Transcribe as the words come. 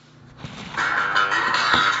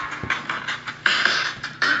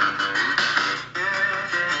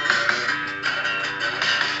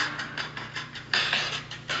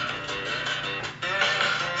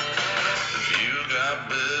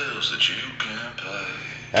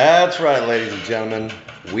That's right, ladies and gentlemen.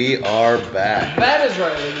 We are back. That is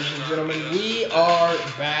right, ladies and gentlemen. We are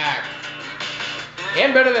back.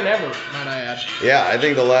 And better than ever, might I add. Yeah, I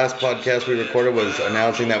think the last podcast we recorded was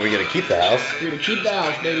announcing that we get to keep the house. We're going to keep the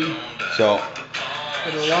house, baby. So,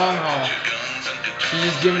 For the long haul. She's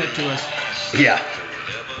just giving it to us. yeah.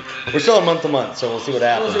 We're still a month to month, so we'll see what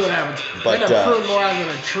happens. We'll see what happens. But, we end up pruning more out than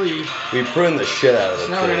a tree. We pruned the shit out of it.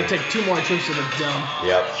 So now we're going to take 2 more trips to the dump.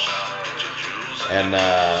 Yep.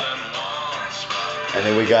 And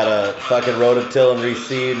then we gotta fucking rototill and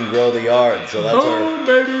reseed and grow the yard. So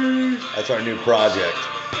that's our new project.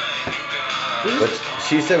 But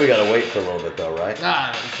she said we gotta wait for a little bit though, right?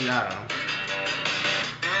 I don't know.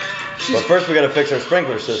 But first we gotta fix our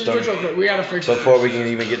sprinkler system We gotta fix before we can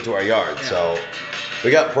even get to our yard. Yeah. So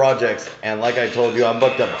we got projects, and like I told you, I'm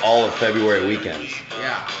booked up all of February weekends.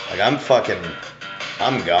 Yeah. Like I'm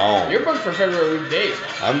gone. You're booked for February weekdays.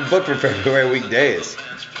 I'm booked for February weekdays.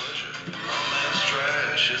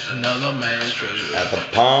 Another man's treasure. At the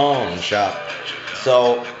pawn shop.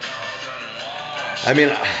 So, I mean,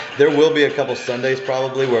 there will be a couple Sundays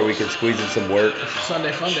probably where we can squeeze in some work.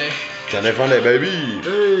 Sunday fun day. Sunday fun day, baby.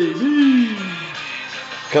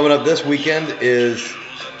 Coming up this weekend is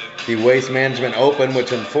the Waste Management Open,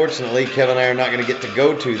 which unfortunately Kevin and I are not going to get to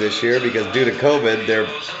go to this year because due to COVID, their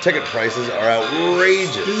ticket prices are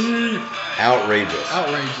outrageous. Outrageous.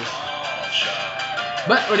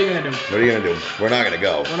 But what are you going to do? What are you going to do? We're not going to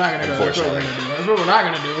go. We're not going to go. Unfortunately. That's what we're not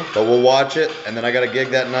going to do. But we'll watch it, and then I got a gig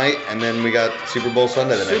that night, and then we got Super Bowl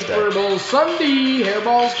Sunday the next day. Super Bowl Sunday.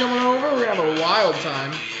 Hairball's coming over. We're going to have a wild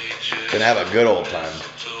time. Gonna have a good old time.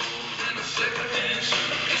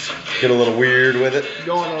 Get a little weird with it.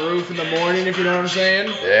 Go on the roof in the morning, if you know what I'm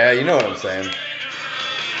saying. Yeah, you know what I'm saying.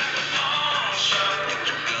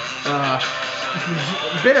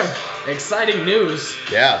 Bit of exciting news.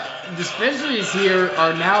 Yeah, Dispensaries here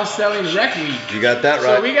are now selling rec weed. you got that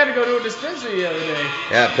right. So we got to go to a dispensary the other day.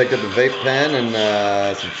 Yeah, I picked up a vape pen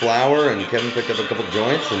and some flour, and Kevin picked up a couple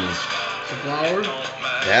joints, and Some flour.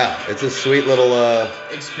 yeah, it's a sweet little.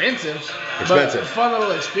 Expensive. Expensive. But a fun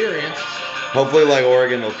little experience. Hopefully, like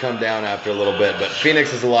Oregon will come down after a little bit, but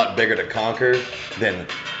Phoenix is a lot bigger to conquer than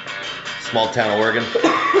small town Oregon.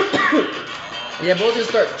 Yeah, but we'll just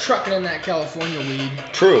start trucking in that California weed.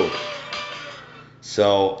 True.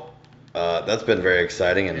 So that's been very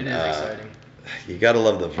exciting, and It is exciting. you gotta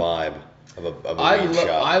love the vibe of a weed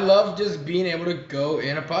shop. I love just being able to go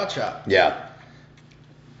in a pot shop. Yeah.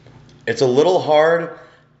 It's a little hard.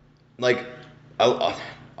 Like,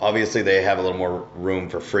 obviously they have a little more room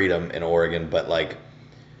for freedom in Oregon, but like,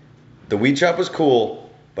 the weed shop was cool,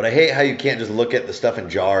 but I hate how you can't just look at the stuff in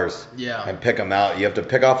jars Yeah. and pick them out. You have to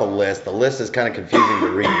pick off a list. The list is kind of confusing to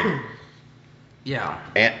read. Yeah.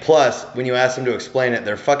 And plus, when you ask them to explain it,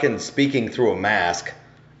 they're fucking speaking through a mask,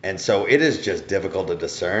 and so it is just difficult to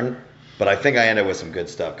discern. But I think I ended with some good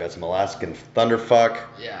stuff. Got some Alaskan Thunderfuck,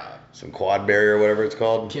 Yeah. some Quadberry or whatever it's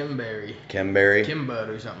called. Kimberry. Kimberry. Kimbud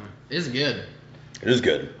or something. It's good. It is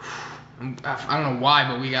good. I don't know why,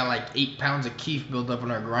 but we got like 8 pounds of keef built up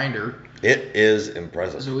in our grinder. It is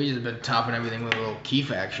impressive. So we just been topping everything with a little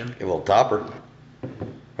keef action. A little topper.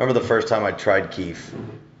 Remember the first time I tried keef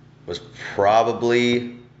was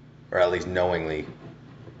probably, or at least knowingly,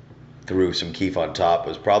 threw some keef on top. It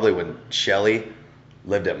was probably when Shelly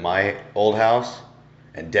lived at my old house,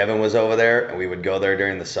 and Devin was over there, and we would go there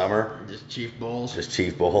during the summer. Just chief bowls. Just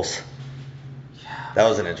chief bowls. That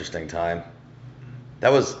was an interesting time.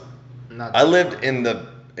 That was. Not I lived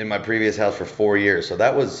in my previous house for 4 years, so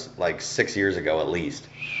that was like 6 years ago at least.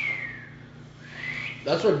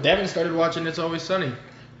 That's where Devin started watching It's Always Sunny.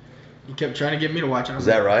 He kept trying to get me to watch it. Is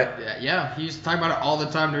that right? Yeah. He used to talk about it all the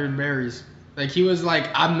time during berries. Like, he was like,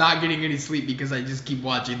 I'm not getting any sleep because I just keep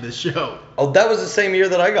watching this show. Oh, that was the same year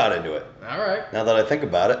that I got into it. All right. Now that I think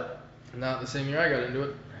about it. Not the same year I got into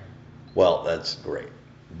it. Well, that's great.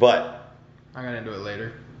 But, I got into it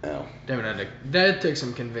later. no. That took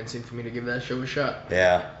some convincing for me to give that show a shot.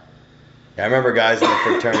 Yeah. I remember guys in the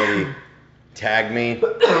fraternity tagged me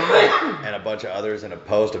and a bunch of others in a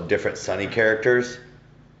post of different Sunny characters.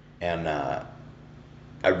 And I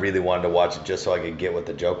really wanted to watch it just so I could get what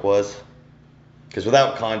the joke was. Because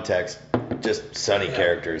without context, just Sunny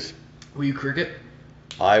characters. Were you Cricket?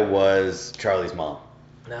 I was Charlie's mom.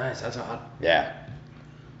 Nice, that's hot. Yeah.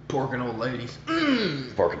 Pork and old ladies.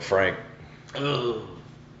 Pork and Frank. Ugh.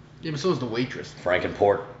 Yeah, but so is the waitress. Frank and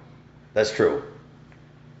pork. That's true.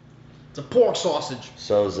 It's a pork sausage.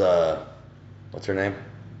 So's, what's her name?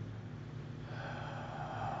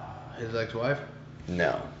 His ex-wife?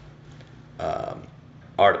 No.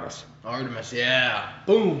 Artemis. Artemis, yeah.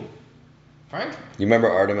 Boom. Frank? You remember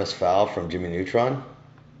Artemis Fowl from Jimmy Neutron?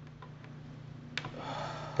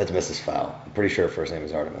 That's Mrs. Fowl. I'm pretty sure her first name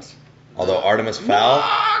is Artemis. Although Artemis Fowl,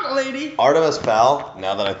 Nog, lady. Artemis Fowl,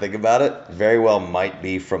 now that I think about it, very well might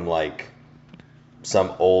be from like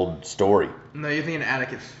some old story. No, you're thinking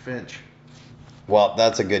Atticus Finch Well,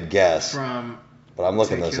 that's a good guess, from but I'm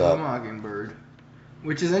looking To this Kill a up. Mockingbird,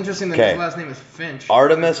 which is interesting that Okay. his last name is Finch.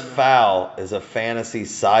 Artemis Fowl is a fantasy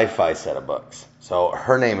sci-fi set of books. So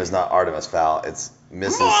her name is not Artemis Fowl, it's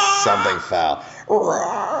Mrs. something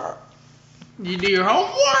Fowl. You do your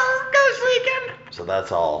homework this weekend? So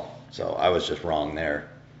that's all. So I was just wrong there.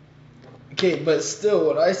 Okay, but still,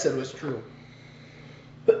 what I said was true.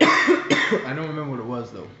 I don't remember what it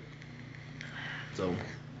was though. So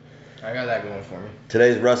I got that going for me.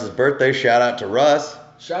 Today's Russ's birthday. Shout out to Russ.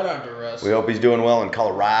 Shout out to Russ. We hope he's doing well in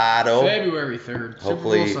Colorado. February 3rd,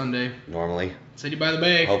 Hopefully- Super Bowl Sunday, Normally. City by the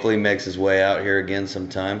Bay. Hopefully he makes his way out here again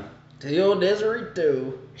sometime. Teo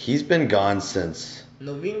Deserito, He's been gone since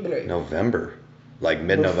November. Like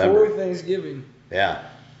mid-November. Before Thanksgiving. Yeah.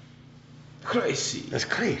 Crazy. That's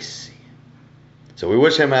crazy. So we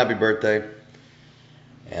wish him happy birthday.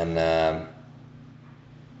 And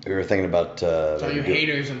we were thinking about... So you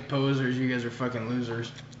haters and posers, you guys are fucking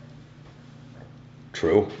losers.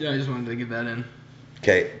 True. Yeah, I just wanted to get that in.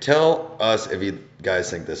 Okay, tell us if you guys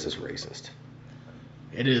think this is racist.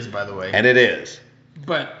 It is, by the way. And it is.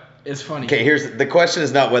 But it's funny. Okay, the question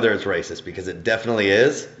is not whether it's racist, because it definitely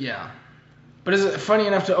is. Yeah. But is it funny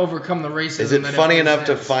enough to overcome the racism? Is it that funny it enough to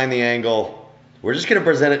presents? find the angle? We're just going to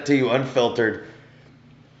present it to you unfiltered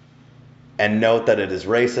and note that it is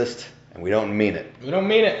racist and we don't mean it. We don't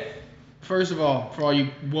mean it. First of all, for all you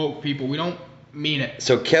woke people, we don't mean it.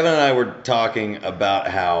 So Kevin and I were talking about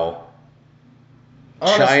how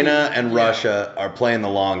Honestly, China and yeah. Russia are playing the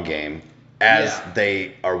long game, as Yeah.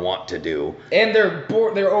 they are wont to do. And they're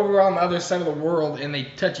over on the other side of the world, and they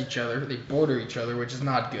touch each other. They border each other, which is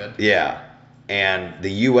not good. Yeah. And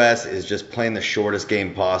the U.S. is just playing the shortest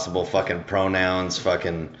game possible, fucking pronouns,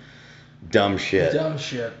 fucking dumb shit. Dumb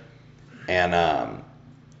shit. And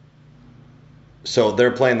so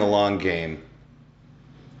they're playing the long game,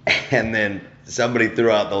 and then somebody threw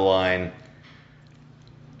out the line,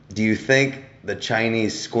 do you think the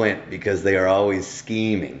Chinese squint because they are always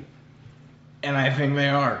scheming? And I think they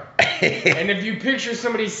are. And if you picture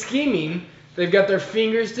somebody scheming, they've got their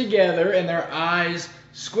fingers together and their eyes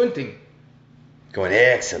squinting. Going,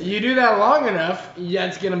 excellent. You do that long enough, yeah,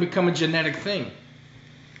 it's going to become a genetic thing.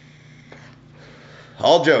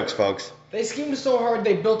 All jokes, folks. They schemed so hard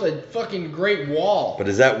they built a fucking great wall. But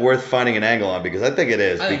is that worth finding an angle on? Because I think it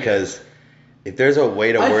is. I think Because if there's a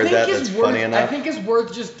way to word that that's funny enough. I think it's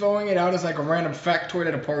worth just throwing it out as like a random factoid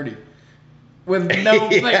at a party. With no,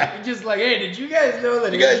 Yeah. like, just like, hey, did you guys know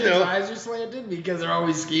that You guys Asians' know. eyes are slanted because they're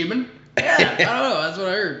always scheming? Yeah, I don't know. That's what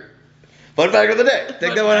I heard. Fun fact of the day. Take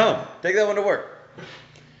Fun that one fact. home. Take that one to work.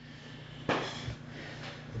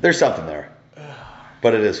 There's something there.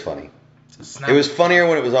 But it is funny. It was funnier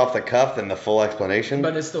when it was off the cuff than the full explanation.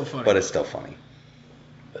 But it's still funny. But it's still funny.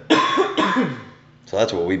 So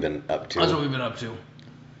that's what we've been up to. That's what we've been up to.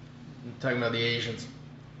 Talking about the Asians.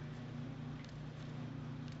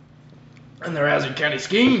 And their Hazard County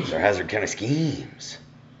schemes. Their Hazard County schemes.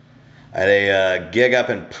 I had a gig up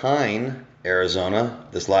in Pine, Arizona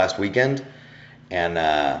this last weekend. And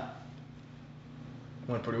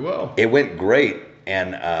Went pretty well. it went great.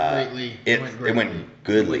 And Greatly. it went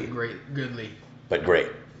goodly. Goodly. But great.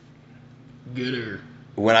 Gooder.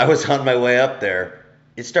 When I was on my way up there,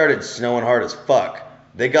 it started snowing hard as fuck.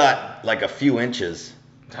 They got like a few inches.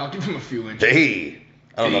 I'll give them a few inches.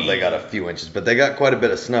 I don't know if they got a few inches, but they got quite a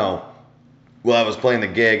bit of snow. Well, I was playing the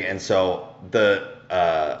gig, and so the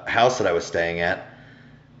house that I was staying at,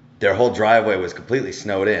 their whole driveway was completely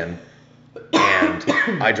snowed in, and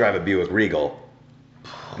I drive a Buick Regal,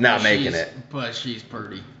 not making it. But she's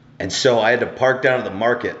pretty. And so I had to park down at the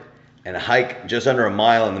market and hike just under a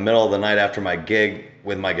mile in the middle of the night after my gig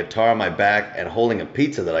with my guitar on my back and holding a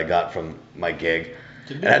pizza that I got from my gig.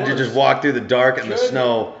 And I had to just walk through the dark and the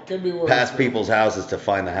snow Could be worse. past people's houses to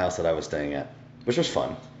find the house that I was staying at, which was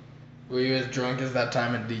fun. Were you as drunk as that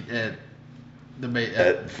time at the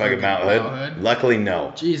At fucking Mount Hood? Luckily,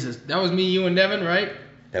 no. Jesus, that was me, you, and Devin, right?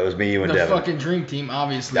 That was me, you, and The Devin. fucking dream team,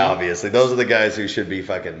 obviously. Obviously. Those are the guys who should be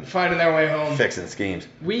fucking Finding their way home. fixing schemes.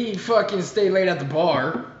 We fucking stayed late at the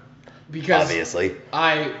bar because Obviously.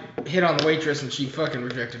 I hit on the waitress and she fucking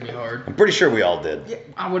rejected me hard. I'm pretty sure we all did. Yeah,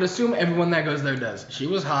 I would assume everyone that goes there does. She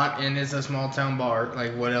was hot and it's a small town bar.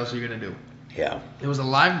 Like, what else are you gonna do? Yeah. It was a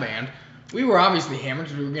live band. We were obviously hammered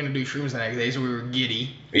because we were gonna do shrooms the next day, so we were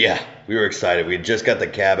giddy. Yeah. We were excited. We had just got the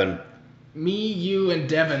cabin. Me, you, and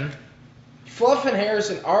Devin Fluff and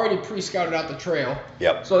Harrison already pre-scouted out the trail.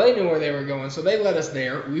 Yep. So they knew where they were going. So they led us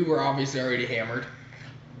there. We were obviously already hammered.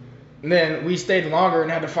 And then we stayed longer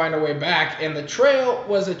and had to find our way back. And the trail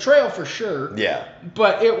was a trail for sure. Yeah.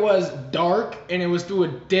 But it was dark and it was through a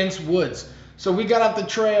dense woods. So we got off the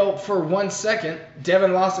trail for 1 second.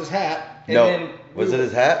 Devin lost his hat. And then was it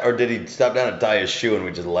his hat or did he stop down and tie his shoe and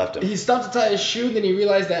we just left him? He stopped to tie his shoe, then he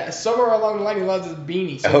realized that somewhere along the line he lost his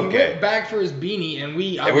beanie. So he went back for his beanie, and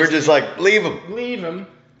we were just like, leave him. Leave him.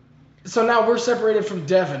 So now we're separated from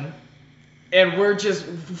Devin, and we're just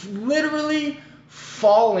literally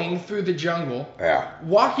falling through the jungle. Yeah.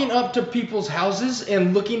 Walking up to people's houses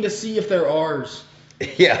and looking to see if they're ours.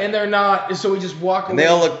 Yeah. And they're not, so we just walk away. And they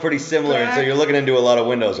all look pretty similar, and so you're looking into a lot of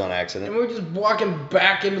windows on accident. And we're just walking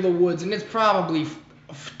back into the woods, and it's probably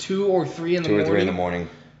 2 or 3 in the morning. 2 or 3 in the morning.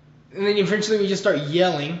 And then eventually we just start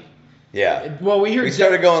yelling. Yeah. Well, we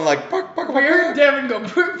started going like, bark, bark, we bark, heard bark. Devin go,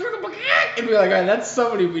 and we're like, all right, that's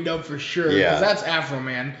somebody we know for sure. Yeah. Because that's Afro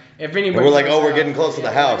Man. If anybody. And we're like, oh, we're getting close to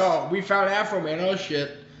the house. Like, oh, we found Afro Man. Oh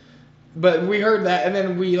shit. But we heard that, and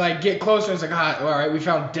then we like get closer, and it's like, all right, we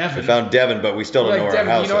found Devin. We found Devin, but we still don't know where Devin,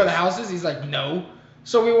 our house you know where is. the house is? He's like, no.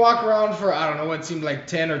 So we walk around for, I don't know, what seemed like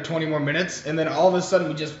 10 or 20 more minutes, and then all of a sudden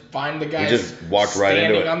we just find the guy just walked right into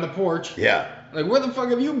standing it. on the porch. Yeah. Like, where the fuck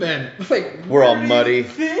have you been? Like, We're all where do you muddy,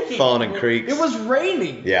 think? falling in creeks. It was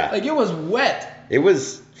raining. Yeah. Like, it was wet. It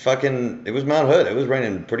was Mount Hood. It was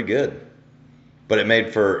raining pretty good. But it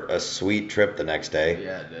made for a sweet trip the next day.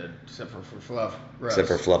 Yeah, it did. Except for Fluff. Russ. Except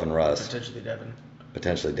for Fluff and Russ. Potentially Devin.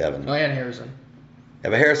 Potentially Devin. Oh, and Harrison. Yeah,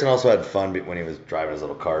 but Harrison also had fun when he was driving his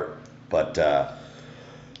little cart. But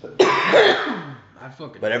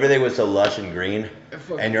but everything was so lush and green,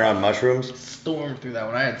 and you're on mushrooms. Stormed through that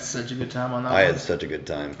one. I had such a good time on that I one. had such a good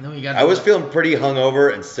time. Then we got I was feeling pretty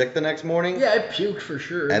hungover and sick the next morning. Yeah, I puked for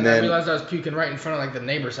sure. And I then- realized I was puking right in front of like the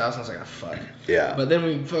neighbor's house, and I was like, oh, fuck. Yeah. But then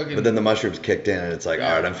we fucking. But then the mushrooms kicked in, and it's like,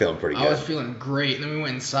 all right, I'm feeling pretty good. I was feeling great. And then we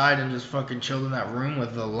went inside and just fucking chilled in that room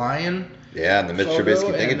with the lion. Yeah, and the Mitch photo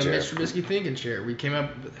Trubisky thinking and chair. the Mitch Trubisky thinking chair. We came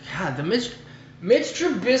up. God, the Mitch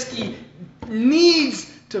Trubisky needs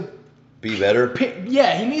to. Be better.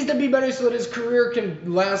 Yeah, he needs to be better so that his career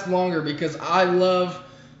can last longer. Because I love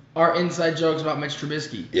our inside jokes about Mitch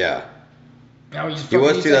Trubisky. Yeah. Now He was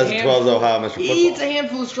 2012's Ohio Mr. Football. He eats a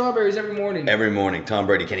handful of strawberries every morning. Every morning, Tom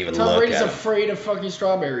Brady can't even Tom look Brady's at him. afraid of fucking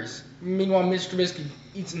strawberries. Meanwhile, Mitch Trubisky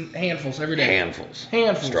eats handfuls every day. Handfuls.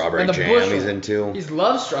 Handfuls. Strawberry And the jam bushel. he's into. He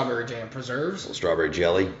loves strawberry jam, preserves, Little strawberry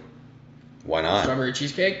jelly. Why not? strawberry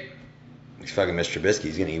cheesecake, He's fucking Mr. Trubisky.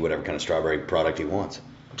 He's gonna eat whatever kind of strawberry product he wants.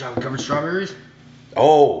 chocolate covered strawberries.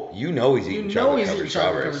 Oh, you know he's eating You know chocolate he's covered eating chocolate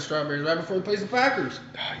strawberries. covered strawberries right before he plays the Packers.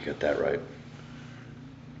 Oh, you got that right.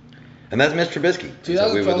 And that's Mr. Trubisky. So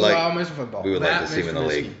 2012 we would like, Ohio Mr. Football. we would like That to see him in the Mr.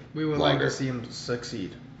 league Trubisky. We would longer. like to see him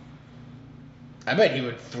succeed. I bet he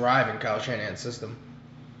would thrive in Kyle Shanahan's system.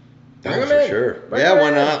 Bring Oh, him for in. sure. Bring Yeah, him why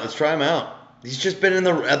in. not? Let's try him out. He's just been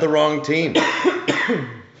at the wrong team.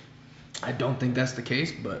 I don't think that's the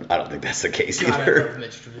case, but I don't think that's the case God, I either. love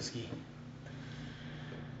Mitch Trubisky.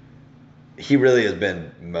 He really has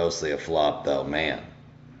been mostly a flop, though, man.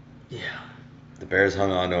 Yeah. The Bears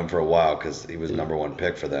hung on to him for a while because he was number 1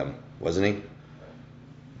 pick for them, wasn't he?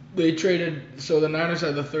 They traded, so the Niners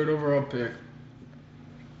had the 3rd overall pick.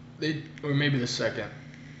 Or maybe the 2nd.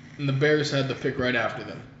 And the Bears had the pick right after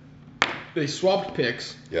them. They swapped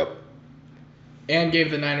picks Yep. and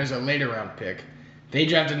gave the Niners a later round pick. They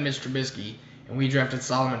drafted Mitch Trubisky, and we drafted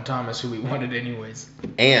Solomon Thomas, who we wanted anyways.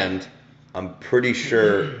 And I'm pretty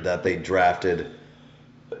sure that they drafted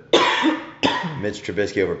Mitch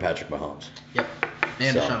Trubisky over Patrick Mahomes. Yep.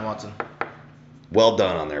 And So. Deshaun Watson. Well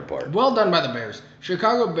done on their part. Well done by the Bears.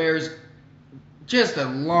 Chicago Bears, just a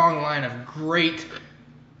long line of great,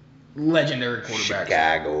 legendary quarterbacks.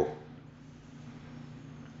 Chicago.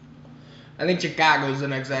 I think Chicago's the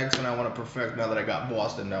next accent I want to perfect now that I got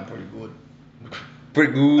Boston down pretty good.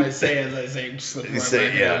 Pretty good. I say as I say, slip You right say, back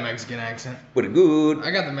into yeah. the Mexican accent. Pretty good.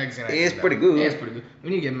 I got the Mexican accent. It's down. pretty good. Yeah, it's pretty good. We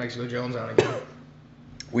need to get Mexico Jones on again.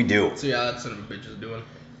 We do. See how that son of a bitch is doing.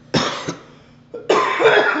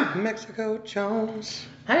 Mexico Jones.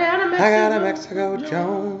 I got a Mexico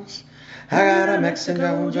Jones. I got a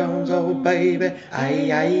Mexico Jones, oh baby.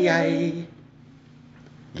 Ay, ay, ay.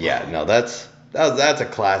 Yeah, no, that's a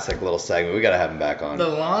classic little segment. We gotta have him back on. The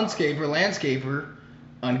landscaper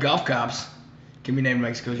on Golf Cops can be named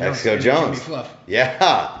Mexico Jones. Mexico And it can Jones. be Fluff.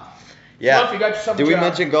 Yeah. Yeah. Fluff, you got yourself a Did we job.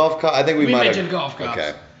 mention golf cops? I think we might mentioned have. Golf Cops.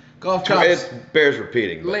 Okay. Golf It Cops. bears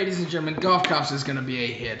repeating. But Ladies and gentlemen, Golf Cops is going to be a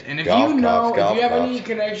hit. And if Golf you know, Cops, Golf if you have any Cops.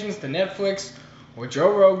 connections to Netflix or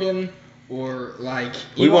Joe Rogan or like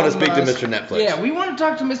We want to Elon speak to Musk. Mr. Netflix. Yeah, we want to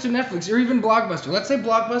talk to Mr. Netflix or even Blockbuster. Let's say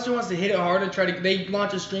Blockbuster wants to hit it hard and they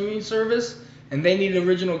launch a streaming service and they need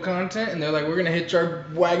original content and they're like, we're gonna hitch our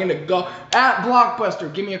wagon to go at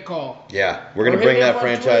Blockbuster. Give me a call. Yeah, we're going Or to hit bring me up that on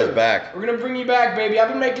franchise Twitter. back. We're gonna bring you back, baby. I've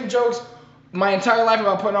been making jokes my entire life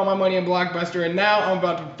about putting all my money in Blockbuster, and now I'm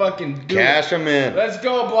about to fucking do Cash it. them in. Let's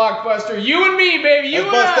go, Blockbuster. You and me, baby. You Let's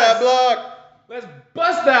and bust us. that block. Let's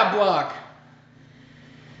bust that block.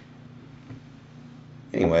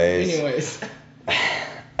 Anyways.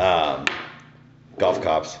 Golf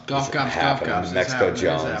cops. Golf It's cops, happening. golf cops. Mexico It's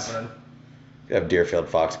Jones. happening. We have Deerfield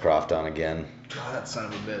Foxcroft on again. God, that son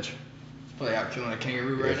of a bitch. He's probably out killing a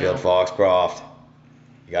kangaroo right Deerfield now. Foxcroft.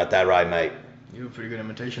 You got that right, mate. You do a pretty good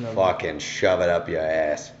imitation of him. Fucking shove it up your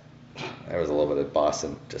ass. There was a little bit of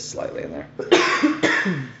Boston, just slightly in there.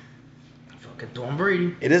 Fucking Tom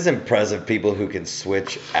Brady. It is impressive people who can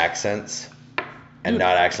switch accents and Dude.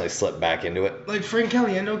 not actually slip back into it. Like Frank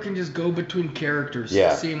Caliendo can just go between characters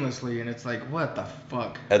Yeah. seamlessly, and it's like, what the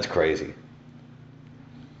fuck? That's crazy.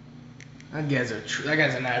 That guy's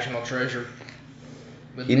a national treasure.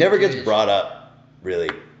 But He never Nick gets Cage- brought up, really.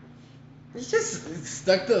 He's just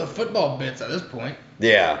stuck to the football bits at this point.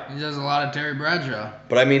 Yeah. He does a lot of Terry Bradshaw.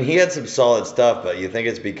 But I mean, he had some solid stuff, but you think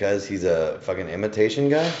it's because he's a fucking imitation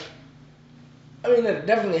guy? I mean, that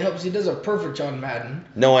definitely helps. He does a perfect John Madden.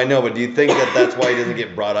 No, I know, but do you think that that's why he doesn't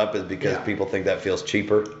get brought up is because Yeah. people think that feels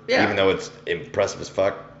cheaper? Yeah. Even though it's impressive as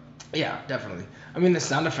fuck? Yeah, definitely. I mean, the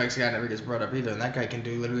sound effects guy never gets brought up either, and that guy can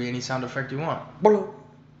do literally any sound effect you want.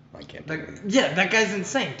 I can't do Like, it. yeah, that guy's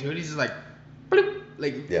insane, dude. He's just like, bloop.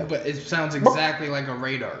 Like, Yeah. but it sounds exactly like a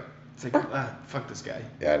radar. It's like, fuck this guy.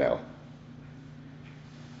 Yeah, I know.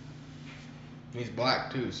 He's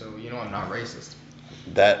black too, so you know I'm not racist.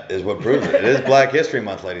 That is what proves it. It is Black History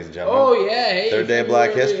Month, ladies and gentlemen. Oh yeah, hey. Third day of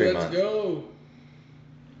Black February, History let's Month. go.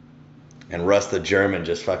 And Russ the German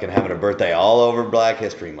just fucking having a birthday all over Black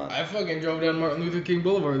History Month. I fucking drove down Martin Luther King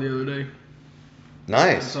Boulevard the other day. It's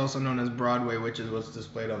Nice. also known as Broadway, which is what's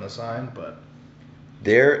displayed on the sign, but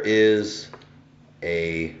There is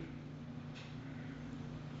a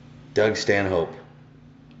Doug Stanhope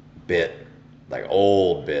bit, like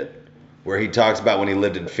old bit, where he talks about when he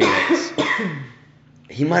lived in Phoenix.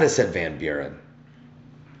 He might have said Van Buren.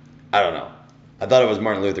 I don't know. I thought it was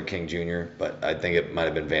Martin Luther King Jr., but I think it might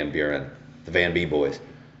have been Van Buren, the Van B boys,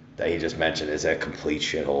 that he just mentioned is a complete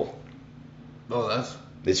shithole. oh, that's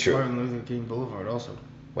It's true. Martin Luther King Boulevard also.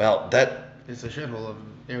 Well, that, It's a shithole of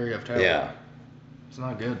area of town. yeah. It's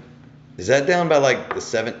not good. Is that down by like the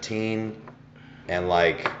 17 and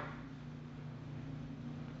like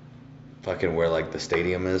fucking where like the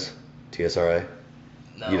stadium is? TSRA?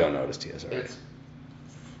 No. You don't notice TSRA. It's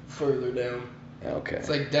further down. Okay. It's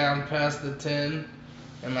like down past the 10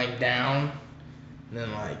 and like down and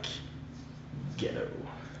then like ghetto.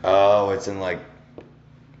 Oh, it's in like,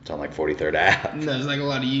 it's on like 43rd Ave. And there's like a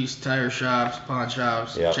lot of used tire shops, pawn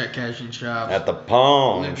shops, Yep. check cashing shops, At the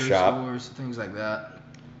pawn liquor shop. stores, things like that.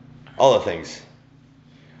 All the things.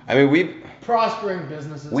 I mean, Prospering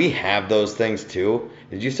businesses. we have those things too.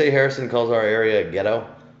 Did you say Harrison calls our area a ghetto?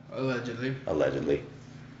 Allegedly. Allegedly.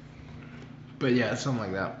 But yeah, something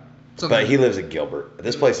like that. But he lives in Gilbert.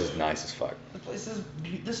 This place is nice as fuck. The place is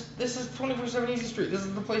this is 24/7 Easy Street. This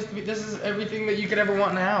is the place to be. This is everything that you could ever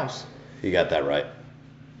want in a house. You got that right.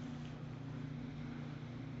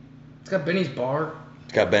 It's got Benny's bar.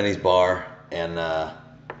 It's got Benny's bar, and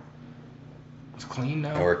It's clean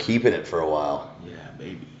now. we're keeping it for a while. Yeah,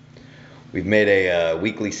 baby. We've made a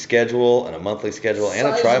weekly schedule and a monthly schedule and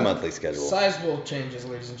a Size- tri-monthly schedule. Sizable changes,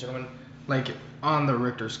 ladies and gentlemen. Like on the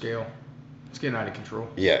Richter scale. It's getting out of control.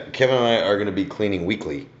 Yeah, Kevin and I are going to be cleaning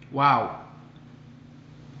weekly. Wow.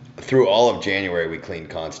 Through all of January, we cleaned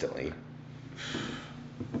constantly.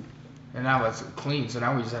 And now it's clean, so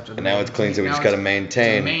now we just have to. And now it's clean, so we now just got to it's-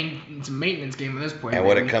 maintain. It's a maintenance game at this point. And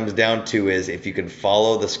what baby. it comes down to is if you can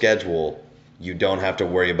follow the schedule, you don't have to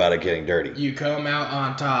worry about it getting dirty. You come out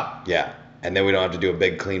on top. Yeah. And then we don't have to do a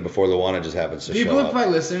big clean before Luana just happens to People show are up.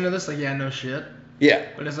 probably listening to this like, yeah, no shit. Yeah.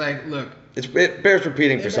 But it's like, look. It bears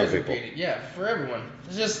repeating it for some bears people. repeating. Yeah, for everyone.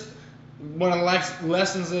 It's just one of the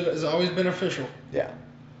lessons that has always beneficial. Yeah.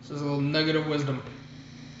 This is a little nugget of wisdom.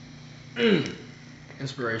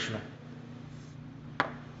 Inspirational.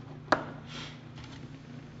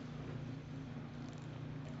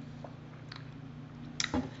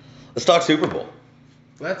 Let's talk Super Bowl.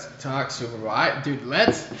 Let's talk Super Bowl.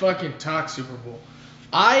 Let's fucking talk Super Bowl.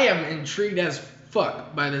 I am intrigued as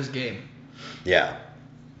fuck by this game. Yeah.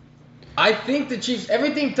 I think the Chiefs,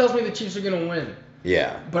 everything tells me the Chiefs are going to win.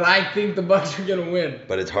 Yeah. But I think the Bucs are gonna win.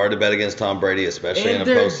 But it's hard to bet against Tom Brady, especially And in a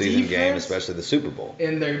their postseason game, defense- especially the Super Bowl.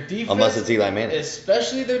 And their defense, Unless it's Eli Manning.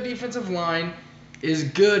 especially their defensive line, is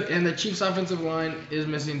good, and the Chiefs' offensive line is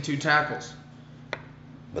missing 2 tackles.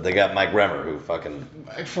 But they got Mike Remmer, who fucking...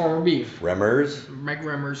 Former Beef. Remmers? Mike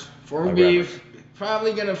Remmers. Former Mike Beef.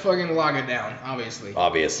 Probably gonna fucking log it down, obviously.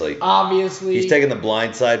 Obviously. He's taking the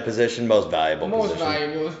blindside position, most valuable most position.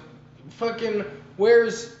 valuable. Fucking,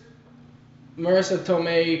 where's Marissa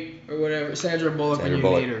Tomei or whatever, Sandra Bullock Sandra when you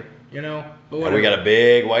Bullock. need her, you know? But And whatever. we got a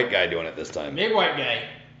big white guy doing it this time. Big white guy.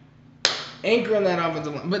 Anchoring that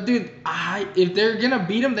offensive line. But dude, if they're gonna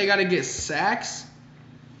beat them, they gotta get sacks.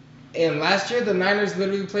 And last year, the Niners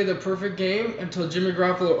literally played the perfect game until Jimmy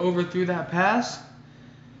Garoppolo overthrew that pass.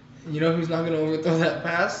 You know who's not gonna overthrow that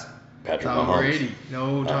pass? Patrick Tom Mahomes. Brady.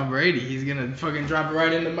 No, Tom Brady. He's gonna fucking drop it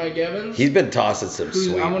right into Mike Evans. He's been tossing some Who's,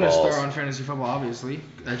 sweet I'm gonna balls. start on fantasy football, obviously.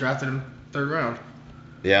 I drafted him 3rd round.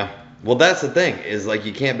 Yeah. Well, that's the thing, is like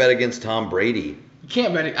you can't bet against Tom Brady. You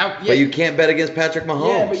can't bet it. But you can't bet against Patrick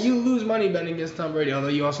Mahomes. Yeah, but you lose money betting against Tom Brady, although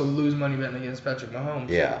you also lose money betting against Patrick Mahomes.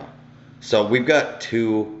 Yeah. So we've got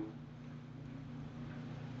 2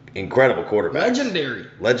 incredible quarterbacks.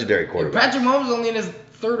 Legendary And quarterbacks. Patrick Mahomes is only in his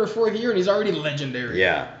 3rd or 4th year, and he's already legendary.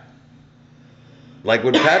 Yeah. Like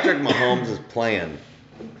when Patrick Mahomes is playing,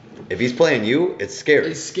 if he's playing you, it's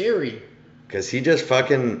scary. It's scary. Because he just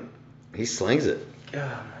he slings it. Oh,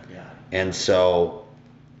 my God. And so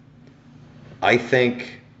I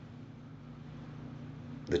think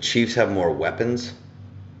the Chiefs have more weapons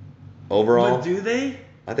overall. But do they?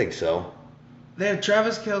 I think so. They have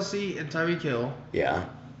Travis Kelce and Tyreek Hill, Yeah.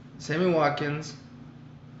 Sammy Watkins,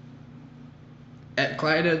 at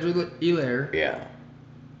Clyde Edwards-Helaire. Yeah.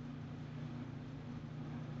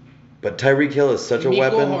 But Tyreek Hill is such a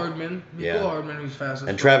weapon. Mecole Yeah. Hardman, who's fast as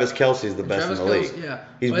And fuck. Travis Kelce is the And best Travis in the league. Kelce, yeah.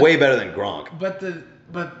 He's But- way better than Gronk. But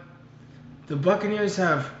the Buccaneers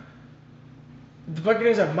have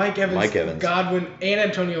Mike Evans, Godwin, and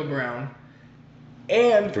Antonio Brown,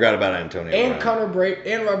 and Forgot about Antonio and Brown. Connor Bray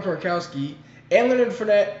and Rob Gronkowski and Leonard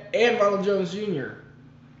Fournette and Ronald Jones Jr.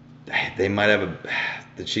 They might have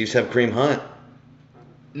the Chiefs have Kareem Hunt.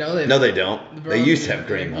 No, they No, they don't. The They Browns used to do. have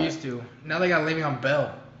Kareem They Hunt. used to. Now they got Le'Veon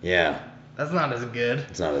Bell. Yeah, That's not as good.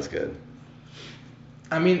 it's not as good.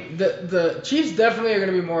 I mean, the Chiefs definitely are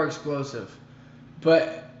going to be more explosive,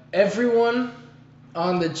 but everyone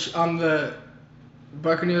on the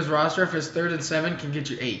Buccaneers roster, if it's 3rd and 7, can get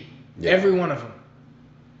you 8. Yeah. Every one of them.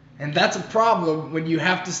 And that's a problem when you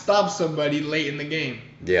have to stop somebody late in the game.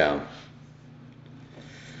 Yeah.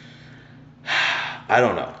 I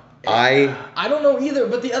don't know. I don't know either,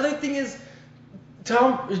 but the other thing is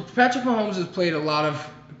Patrick Mahomes has played a lot of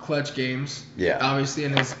clutch games. Yeah. Obviously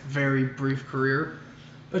in his very brief career.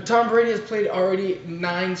 But Tom Brady has played already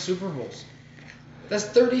 9 Super Bowls. That's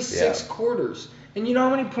 36 quarters. And you know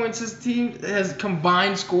how many points his team has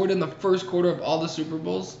combined scored in the first quarter of all the Super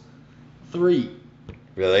Bowls? 3.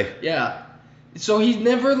 really. Yeah. So he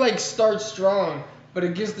never starts strong, but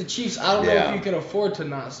against the Chiefs, I don't know Yeah. if you can afford to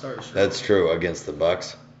not start strong. That's true against the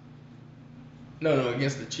Bucks. No,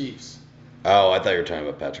 against the Chiefs. Oh, I thought you were talking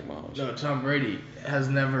about Patrick Mahomes. No, Tom Brady has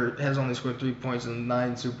only scored 3 points in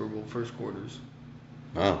 9 Super Bowl first quarters.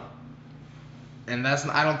 Oh. And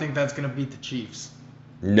I don't think that's gonna beat the Chiefs.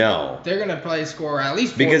 No. They're gonna probably score at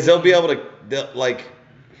least 4 Because they'll be able to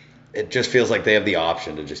it just feels like they have the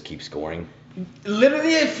option to just keep scoring.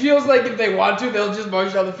 Literally, it feels like if they want to, they'll just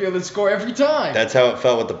march down the field and score every time. That's how it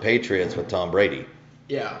felt with the Patriots with Tom Brady.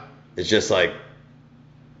 Yeah. It's just like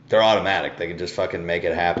they're automatic. They can just fucking make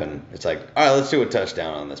it happen. It's like, all right, let's do a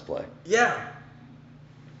touchdown on this play. Yeah.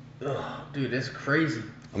 Ugh, dude, it's crazy.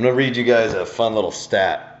 I'm gonna read you guys a fun little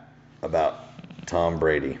stat about Tom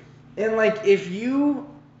Brady. And if you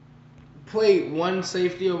play one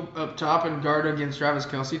safety up top and guard against Travis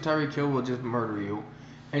Kelce, Tyreek Hill will just murder you.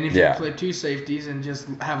 And if Yeah. you play 2 safeties and just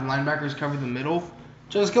have linebackers cover the middle,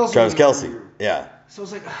 Travis Kelce. Travis will murder Kelce. you. Yeah. So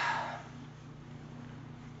it's like,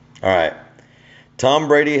 All right. Tom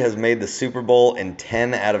Brady has made the Super Bowl in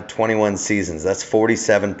 10 out of 21 seasons. That's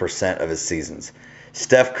 47% of his seasons.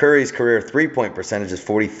 Steph Curry's career three-point percentage is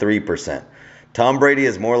 43%. Tom Brady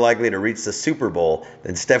is more likely to reach the Super Bowl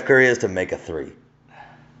than Steph Curry is to make a 3.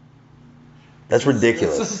 That's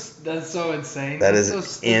ridiculous. That's so insane. That That's is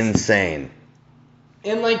so insane.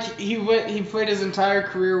 And he played his entire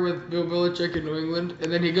career with Bill Belichick in New England,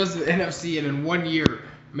 and then he goes to the NFC and in 1 year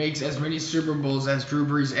makes as many Super Bowls as Drew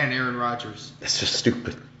Brees and Aaron Rodgers. That's just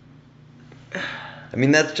stupid. I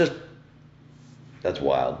mean, that's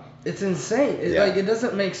wild. It's insane. Yeah. It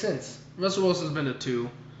doesn't make sense. Russell Wilson's been to 2,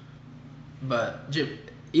 but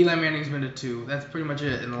Eli Manning's been to 2. That's pretty much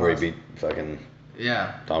it. In the Where he last, beat fucking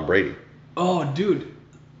Yeah. Tom Brady. Oh, dude.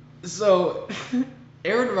 So,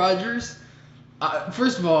 Aaron Rodgers.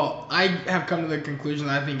 First of all, I have come to the conclusion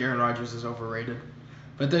that I think Aaron Rodgers is overrated.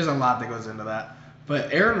 But there's a lot that goes into that.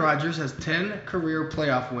 But Aaron Rodgers has 10 career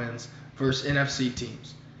playoff wins versus NFC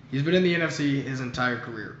teams. He's been in the NFC his entire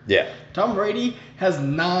career. Yeah. Tom Brady has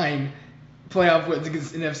 9 playoff wins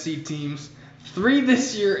against NFC teams, 3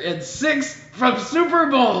 this year and 6 from Super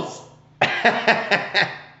Bowls.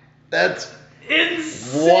 That's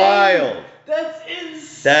Insane. wild. That's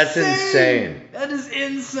insane. That's insane. That is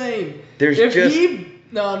insane. There's if just he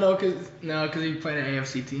because he played an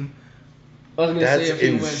AFC team. I was gonna That's say if he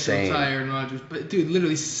insane. went to retire Aaron Rodgers, but dude,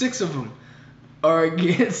 literally 6 of them are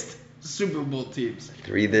against Super Bowl teams.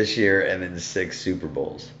 3 this year and then 6 Super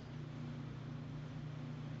Bowls.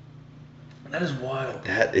 That is wild.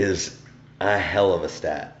 That is a hell of a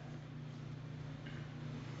stat.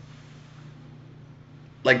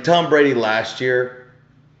 Like Tom Brady last year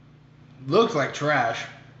Looked like trash.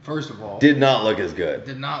 First of all, did not look as good.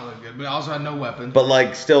 did not look good, but also had no weapon. But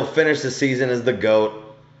like still finished the season as the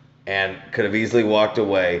GOAT and could have easily walked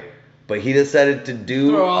away. But he decided to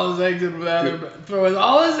Throw all his eggs in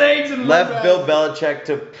all his eggs in one left Bill basket. Belichick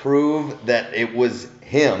to prove that it was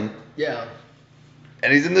him. Yeah.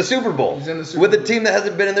 And he's in the Super Bowl. He's in the Super with a Bowl. team that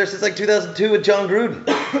hasn't been in there since like 2002 with John Gruden.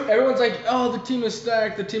 Everyone's like, oh, the team is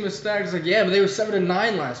stacked. The team is stacked. It's like, yeah, but they were 7-9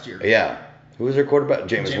 last year. Yeah. Who was their quarterback?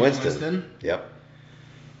 Jameis Jameis Winston. Yep.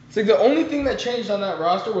 It's like the only thing that changed on that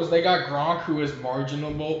roster was they got Gronk, who is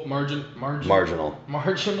marginal,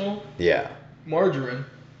 Yeah. margarine,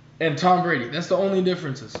 and Tom Brady. That's the only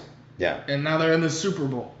differences. Yeah. And now they're in the Super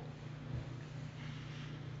Bowl.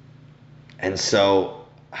 And so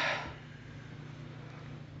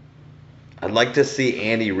I'd like to see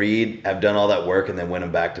Andy Reid have done all that work and then win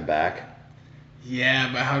them back to back. Yeah,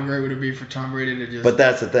 but how great would it be for Tom Brady to just But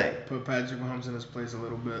that's the thing. put Patrick Mahomes in his place a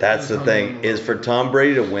little bit? That's Just the humble him thing. a Is little for bit. Tom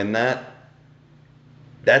Brady to win that,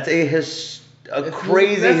 that's a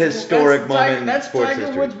crazy That's- historic that's moment Tiger, in that's sports Tiger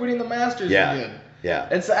history. Woods winning the Masters Yeah. again. Yeah.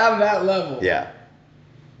 It's on that level. Yeah.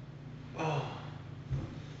 Oh.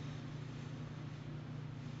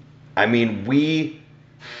 I mean,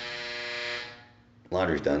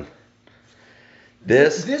 laundry's done.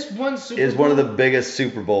 This one Super is Bowl one of the biggest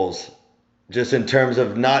Super Bowls, just in terms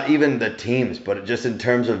of not even the teams, but just in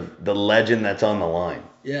terms of the legend that's on the line.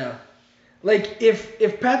 Yeah. Like, if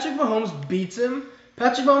Patrick Mahomes beats him,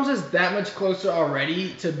 Patrick Mahomes is that much closer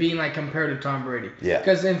already to being, like, compared to Tom Brady. Yeah.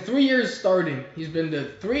 Because in 3 years starting, he's been to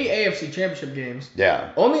 3 AFC championship games.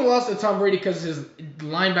 Yeah. Only lost to Tom Brady because his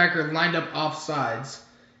linebacker lined up offsides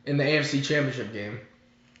in the AFC championship game.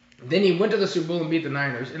 Then he went to the Super Bowl and beat the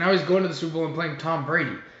Niners. And now he's going to the Super Bowl and playing Tom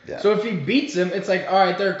Brady. Yeah. So if he beats him, it's like, all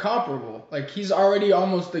right, they're comparable. Like, he's already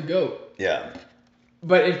almost the GOAT. Yeah.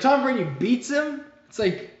 But if Tom Brady beats him, it's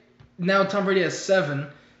like now Tom Brady has 7.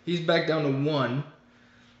 He's back down to 1.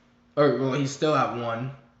 Or, well, he's still at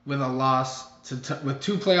 1 with a loss with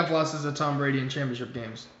 2 playoff losses to Tom Brady in championship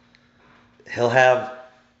games. He'll have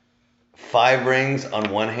 5 rings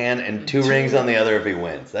on one hand and 2 rings on the other if he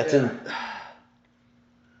wins. That's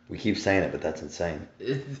we keep saying it, but that's insane.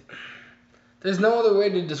 There's no other way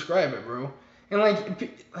to describe it, bro. And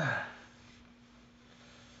like,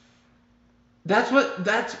 that's why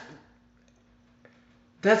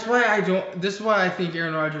I don't. This is why I think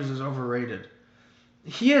Aaron Rodgers is overrated.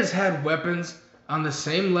 He has had weapons on the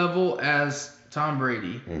same level as Tom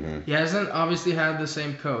Brady. Mm-hmm. He hasn't obviously had the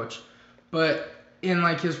same coach, but in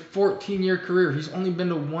like his 14-year career, he's only been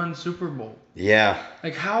to 1 Super Bowl. Yeah.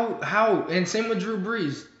 Like how and same with Drew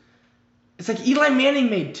Brees. It's like Eli Manning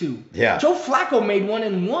made 2. Yeah. Joe Flacco made 1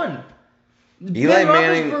 and 1. Eli Ben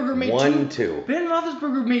Manning Roethlisberger made 1, 2. 2. Ben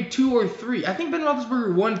Roethlisberger made 2 or 3. I think Ben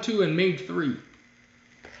Roethlisberger won 2 and made 3.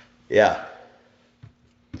 Yeah.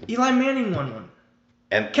 Eli Manning won 1.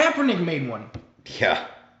 And Kaepernick made 1. yeah.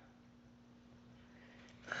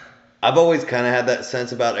 I've always kind of had that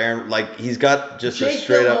sense about Aaron. Like, he's got just a Jake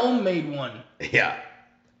straight up. Delhomme made 1. Yeah.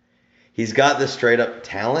 He's got the straight up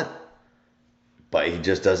talent, but he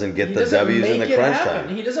just doesn't get the W's in the crunch time.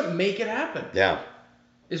 He doesn't make it happen. Yeah.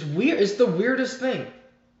 It's weird. It's the weirdest thing.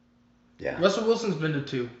 Yeah. Russell Wilson's been to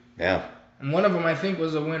 2. Yeah. And one of them, I think,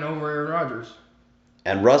 was a win over Aaron Rodgers.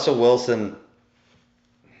 And Russell Wilson.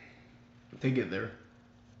 To get there.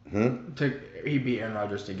 Hmm? He beat Aaron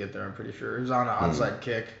Rodgers to get there, I'm pretty sure. It was on an onside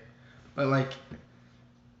kick. But, like,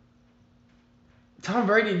 Tom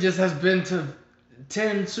Brady just has been to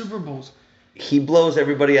 10 Super Bowls. He blows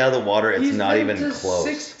everybody out of the water. It's He's not been even to close.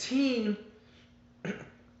 16.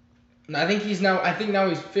 I think now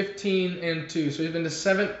he's 15 and 2. So he's been to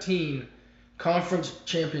 17 conference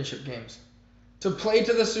championship games. To play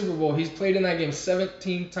to the Super Bowl, he's played in that game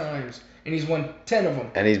 17 times, and he's won 10 of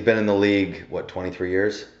them. And he's been in the league, what, 23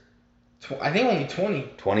 years? I think only 20.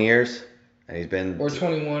 20 years? And he's been... Or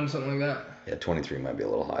 21, something like that. Yeah, 23 might be a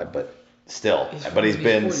little high, but still. He's He's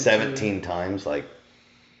been 42. 17 times, like...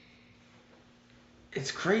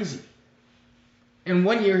 It's crazy. In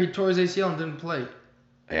 1 year, he tore his ACL and didn't play.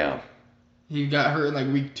 Yeah. He got hurt in like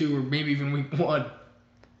week 2 or maybe even week 1.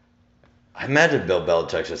 I imagine Bill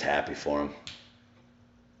Belichick's just happy for him.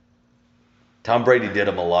 Tom Brady did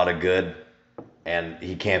him a lot of good, and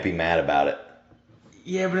he can't be mad about it.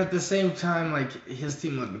 Yeah, but at the same time, like, his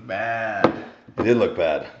team looked bad. It did look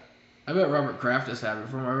bad. I bet Robert Kraft is happy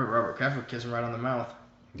for him. I bet Robert Kraft would kiss him right on the mouth.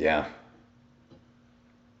 Yeah.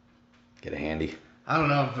 Get a handy. I don't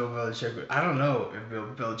know if Bill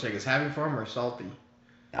Belichick is happy for him or salty.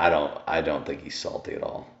 I don't think he's salty at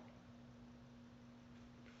all.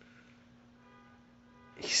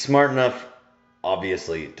 He's smart enough,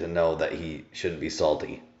 obviously, to know that he shouldn't be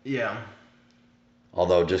salty. Yeah.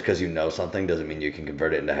 Although just because you know something doesn't mean you can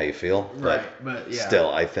convert it into how you feel. Right, but yeah. Still,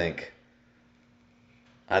 I think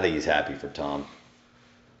he's happy for Tom.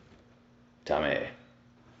 Tommy.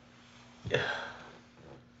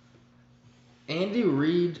 Andy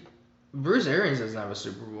Reid, Bruce Arians doesn't have a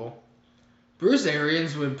Super Bowl. Bruce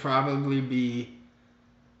Arians would probably be,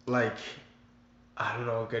 like, I don't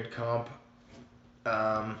know, a good comp.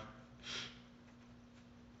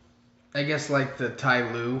 I guess like the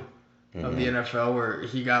Ty Lue of the NFL, where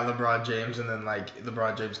he got LeBron James and then like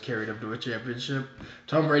LeBron James carried him to a championship.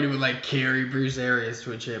 Tom Brady would like carry Bruce Arians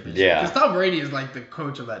to a championship. Yeah. Because Tom Brady is like the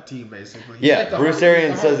coach of that team basically. He's Yeah, like Bruce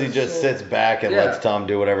Arians says he just sits back and Yeah. lets Tom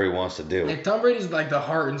do whatever he wants to do. Like Tom Brady's like the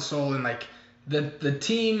heart and soul, and like the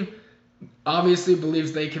team obviously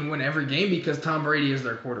believes they can win every game because Tom Brady is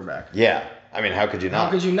their quarterback. Yeah. I mean, how could you not?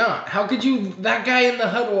 How could you not? How could you? That guy in the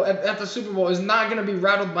huddle at the Super Bowl is not going to be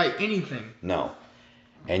rattled by anything. No.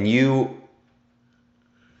 And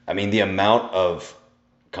I mean, the amount of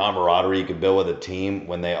camaraderie you could build with a team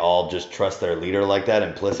when they all just trust their leader like that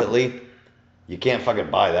implicitly, you can't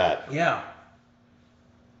fucking buy that. Yeah.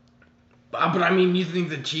 But I mean, you think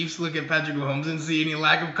the Chiefs look at Patrick Mahomes and see any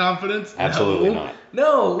lack of confidence? Absolutely No. not.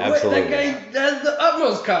 No. Absolutely That guy has the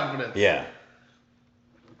utmost confidence. Yeah.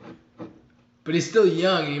 But he's still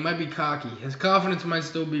young and he might be cocky. His confidence might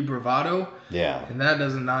still be bravado. Yeah. And that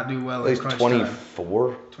does not do well He's in crunch 24?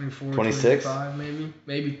 time. 24, 26? 25 maybe.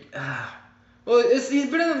 Maybe. Well, he's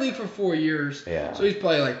been in the league for 4 years. Yeah. So he's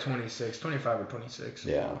probably like 26, 25 or 26.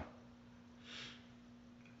 Yeah.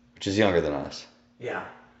 Which is younger than us. Yeah.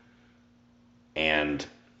 And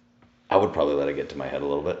I would probably let it get to my head a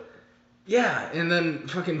little bit. Yeah, and then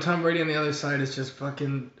fucking Tom Brady on the other side is just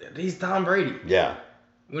fucking... He's Tom Brady. Yeah.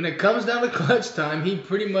 When it comes down to clutch time, he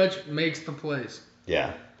pretty much makes the plays.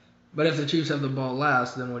 Yeah. But if the Chiefs have the ball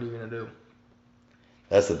last, then what are you going to do?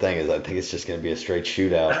 That's the thing, is I think it's just going to be a straight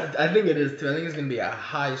shootout. I think it is, too. I think it's going to be a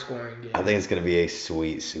high-scoring game. I think it's going to be a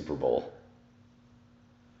sweet Super Bowl.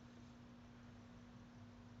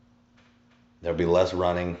 There'll be less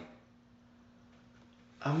running.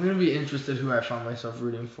 I'm going to be interested who I find myself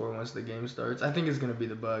rooting for once the game starts. I think it's going to be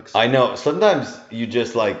the Bucks. I know. Sometimes you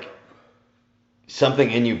just like...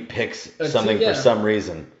 Something in you picks something for some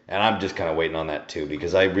reason. And I'm just kind of waiting on that too.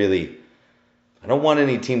 Because I don't want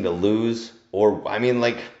any team to lose. Or, I mean,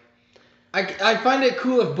 like... I find it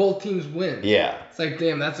cool if both teams win. Yeah. It's like,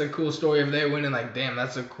 damn, that's a cool story if they win. And like, damn,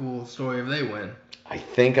 that's a cool story if they win. I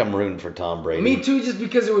think I'm rooting for Tom Brady. Me too, just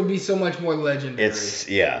because it would be so much more legendary.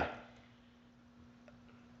 Yeah.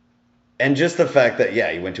 And just the fact that,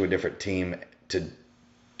 he went to a different team to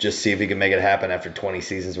just see if he can make it happen after 20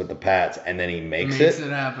 seasons with the Pats, and then he makes it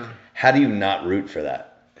happen. How do you not root for that?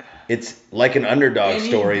 It's like an underdog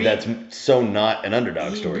story that's so not an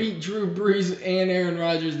underdog story. He beat Drew Brees and Aaron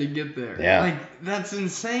Rodgers to get there. Yeah. Like, that's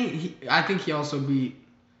insane. I think he also beat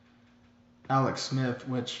Alex Smith,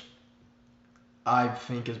 which I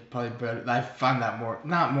think is probably better. I find that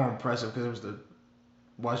not more impressive because it was the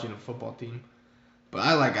Washington football team. But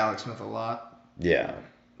I like Alex Smith a lot. Yeah.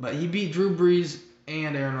 But he beat Drew Brees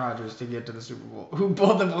and Aaron Rodgers to get to the Super Bowl, who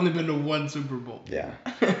both have only been to one Super Bowl. Yeah.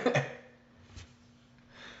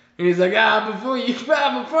 And he's like, before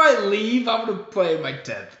I leave, I'm gonna play my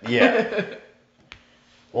 10th. Yeah.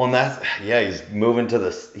 Well, and he's moving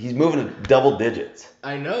to double digits.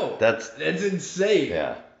 I know. That's insane.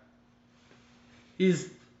 Yeah.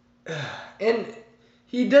 And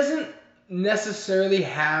he doesn't necessarily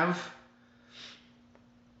have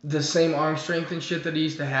the same arm strength and shit that he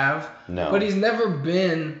used to have. No. But he's never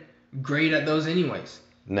been great at those anyways.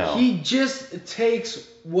 No. He just takes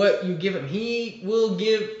what you give him. He will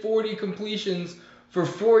give 40 completions for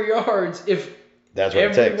 4 yards if That's what it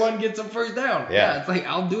takes. Everyone gets a first down. Yeah. It's like,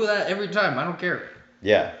 I'll do that every time. I don't care.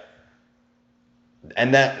 Yeah.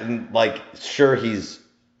 And that, like, sure, he's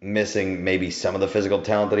missing maybe some of the physical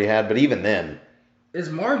talent that he had, but even then, It's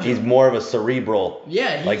marginal. he's more of a cerebral.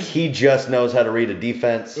 Yeah. Like, he just knows how to read a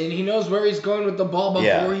defense. And he knows where he's going with the ball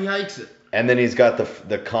before he hikes it. And then he's got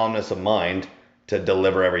the calmness of mind to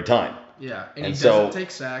deliver every time. Yeah. And he so, doesn't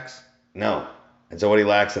take sacks. No. And so what he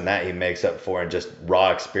lacks in that, he makes up for in just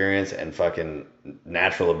raw experience and fucking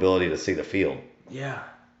natural ability to see the field. Yeah.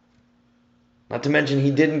 Not to mention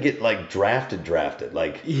he didn't get, like, drafted.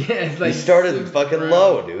 Like, Yeah, it's like he started 6th fucking round.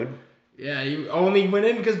 low, dude. Yeah, he only went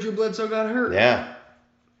in because Drew Bledsoe got hurt. Yeah.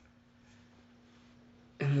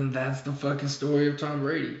 And then that's the fucking story of Tom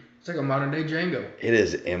Brady. It's like a modern day Django. It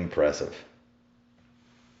is impressive.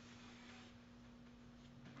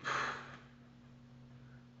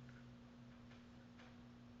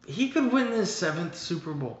 He could win his 7th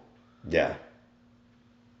Super Bowl. Yeah.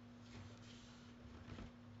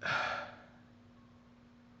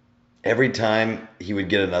 Every time he would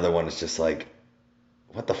get another one, it's just like,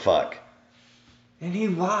 what the fuck? And he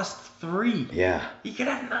lost 3. Yeah. He could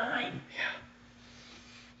have 9.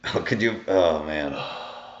 How could you? Oh, man.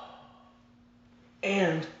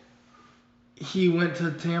 And he went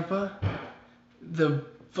to Tampa. The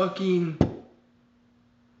fucking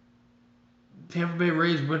Tampa Bay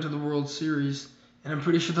Rays went to the World Series. And I'm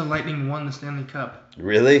pretty sure the Lightning won the Stanley Cup.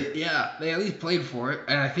 Really? Yeah, they at least played for it.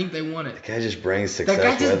 And I think they won it. That guy just brings That success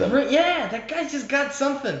guy just with him. yeah, that guy just got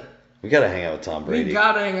something. We gotta hang out with Tom Brady. We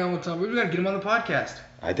gotta hang out with Tom. We gotta get him on the podcast.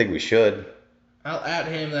 I think we should. I'll at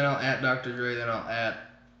him, then I'll at Dr. Dre, then I'll at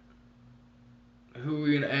who were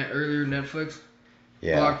we gonna at earlier? Netflix.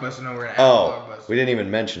 Yeah. Blockbuster. No, we're gonna at Blockbuster. We didn't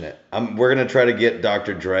even mention it. We're gonna try to get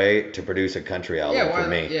Dr. Dre to produce a country album for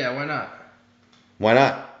me. Yeah, why not? Why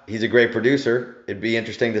not? He's a great producer. It'd be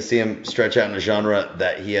interesting to see him stretch out in a genre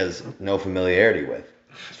that he has no familiarity with,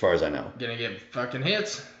 as far as I know. Gonna get fucking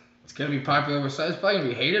hits. It's gonna be popular with some. It's probably gonna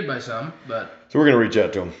be hated by some, but So we're gonna reach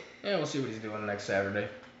out to him. yeah, we'll see what he's doing next Saturday.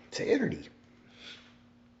 Saturday.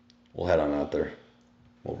 We'll head on out there.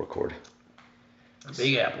 We'll record.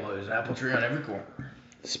 Big Apple. There's an apple tree on every corner.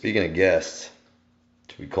 Speaking of guests,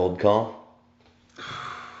 should we cold call?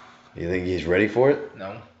 You think he's ready for it?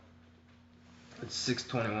 No. It's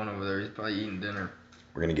 6:21 over there. He's probably eating dinner.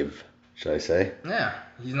 We're gonna give. Should I say? Yeah,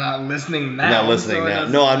 he's not listening now. Not listening so it now.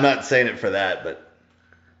 doesn't No, I'm matter. not saying it for that, but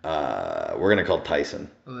we're gonna call Tyson.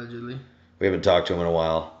 Allegedly. We haven't talked to him in a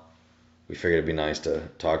while. We figured it'd be nice to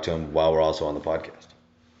talk to him while we're also on the podcast.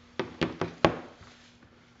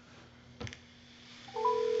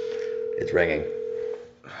 It's ringing.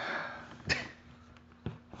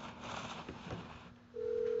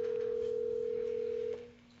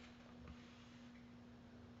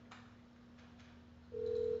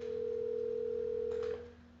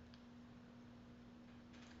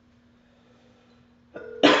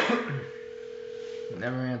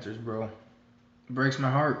 Never answers, bro. It breaks my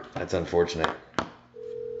heart. That's unfortunate.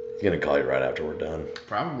 He's gonna call you right after we're done.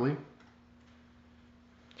 Probably.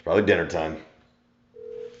 It's probably dinner time.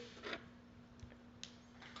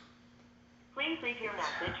 Please leave your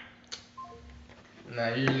message. Nah,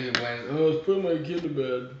 usually when I was putting my kid to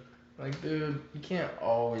bed. Like, dude, you can't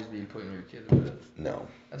always be putting your kid to bed. No.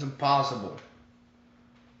 That's impossible.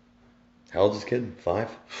 How old's this kid? 5?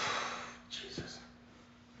 Jesus.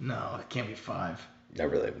 No, it can't be 5. I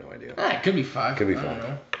really have no idea. It could be 5. Could be I don't 5.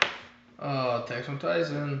 know. Oh, text from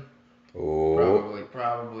Tyson. Oh.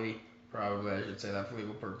 Probably. I should say that for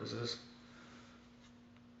legal purposes.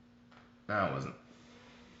 No, it wasn't.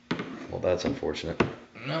 Well, that's unfortunate.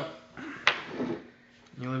 No.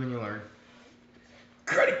 You live and you learn.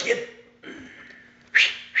 Karate Kid. If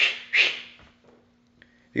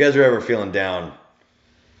you guys are ever feeling down,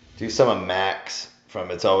 do some of Max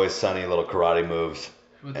from It's Always Sunny little karate moves.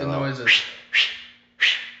 With the And noises.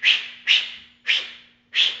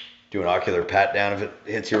 Do an ocular pat down if it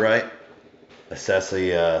hits you right. Assess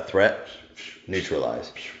the threat.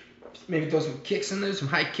 Neutralize. Maybe throw some kicks in there, some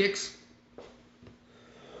high kicks.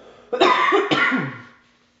 The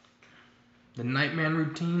Nightman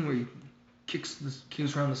routine where he kicks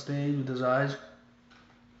around the stage with his eyes.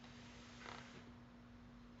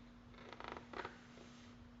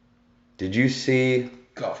 Did you see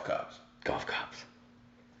Golf cops. Golf Cops?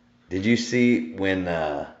 Did you see when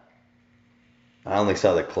I only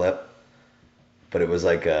saw the clip, but it was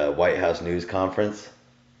like a White House news conference,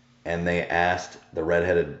 and they asked the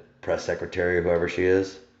redheaded press secretary, or whoever she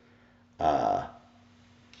is.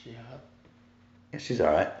 She hot. Yeah, she's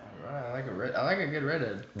all right. Alright, I like a good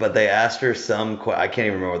redhead. But they asked her I can't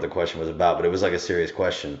even remember what the question was about, but it was like a serious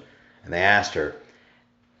question. And they asked her,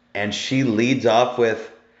 And she leads off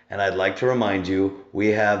with, and I'd like to remind you, we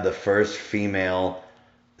have the first female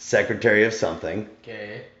secretary of something.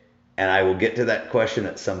 Okay. And I will get to that question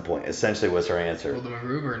at some point. Essentially was her answer. Hilda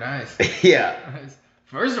McGruber, nice. Yeah.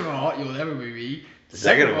 First of all, you'll never be me.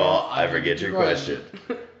 Second of all, I forget your question.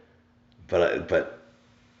 But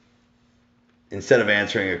instead of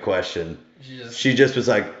answering a question, she just was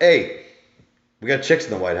like, "Hey, we got chicks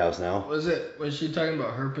in the White House now." Was she talking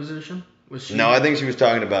about her position? No, I think she was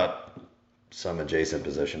talking about some adjacent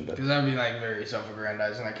position, but because that'd be like very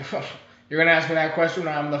self-aggrandizing. Like, you're gonna ask me that question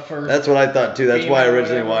when I'm the first. That's what I thought too. That's why I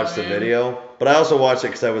originally watched the video. But I also watched it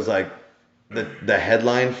because I was like, the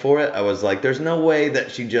headline for it. I was like, there's no way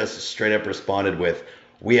that she just straight up responded with,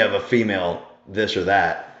 "We have a female this or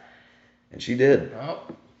that," and she did. Oh.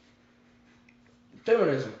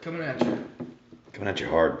 Feminism coming at you. Coming at you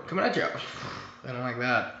hard. Coming at you. I don't like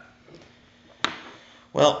that.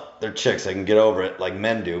 Well, they're chicks. They can get over it like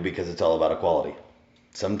men do because it's all about equality.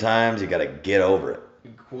 Sometimes you gotta get over it.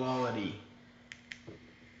 Equality.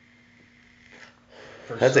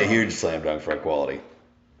 That's a huge slam dunk for equality.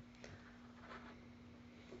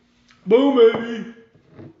 Boom, baby.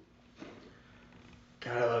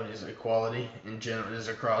 God, I love just equality in general, just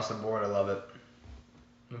across the board. I love it.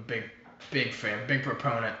 I'm a big fan, big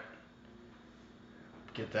proponent.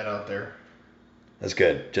 Get that out there. That's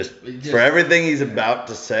good. Just for everything he's about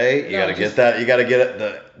to say, you gotta get that. You gotta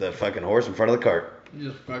get the fucking horse in front of the cart.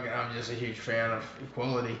 I'm just a huge fan of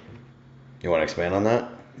equality. You want to expand on that?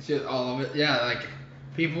 It's just all of it. Yeah, like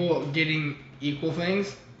people getting equal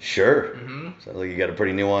things. Sure. Mm-hmm. Sounds like you got a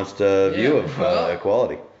pretty nuanced view of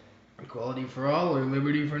equality. Equality for all or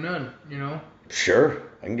liberty for none, you know? Sure.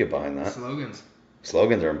 I can get behind that. Slogans.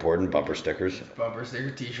 Slogans are important. Bumper stickers. Bumper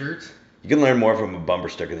sticker, t-shirts. You can learn more from a bumper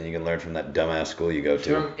sticker than you can learn from that dumbass school you go to.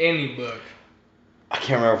 From any book. I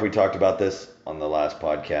can't remember if we talked about this on the last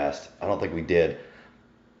podcast. I don't think we did.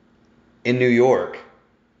 In New York,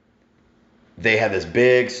 they had this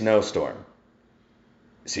big snowstorm.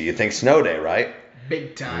 So you think snow day, right?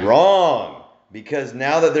 Big time. Wrong. Because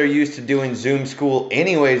now that they're used to doing Zoom school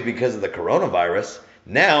anyways because of the coronavirus,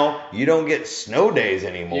 now you don't get snow days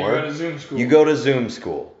anymore. You go to Zoom school. You go to Zoom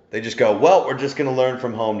school. They just go, well, we're just going to learn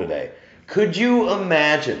from home today. Could you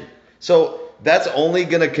imagine? So that's only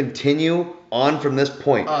going to continue on from this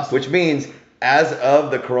point, awesome. Which means as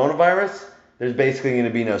of the coronavirus, there's basically going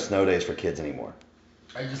to be no snow days for kids anymore.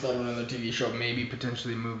 I just thought of another TV show, maybe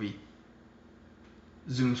potentially a movie.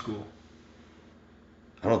 Zoom School.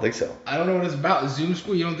 I don't think so. I don't know what it's about. Zoom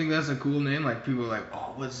School? You don't think that's a cool name? Like people are like,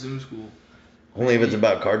 oh, what's Zoom School? Only if it's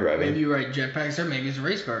about car driving. Maybe you write jetpacks there. Maybe it's a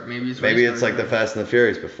race car. Maybe it's like the Fast and the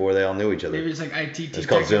Furious before they all knew each other. Maybe it's like ITT It's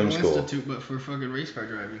called Zoom School. Institute, but for fucking race car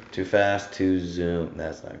driving. Too fast, too zoom.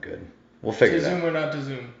 That's not good. We'll figure it out. To zoom or not to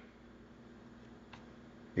zoom?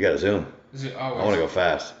 You gotta zoom. I want to go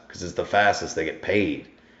fast because it's the fastest they get paid,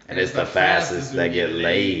 and it's the fastest they get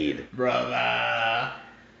laid. Brother.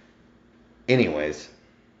 Anyways,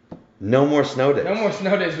 no more snow days. No more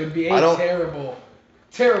snow days would be terrible.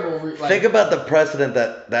 Think about the precedent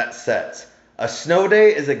that sets. A snow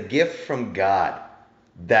day is a gift from God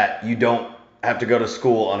that you don't have to go to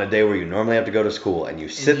school on a day where you normally have to go to school, and you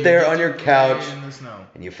sit there on your couch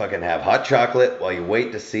and you fucking have hot chocolate while you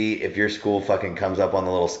wait to see if your school fucking comes up on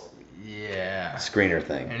the little screener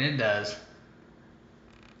thing. And it does.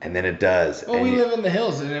 And then it does. Well, we live in the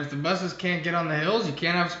hills, and if the buses can't get on the hills, you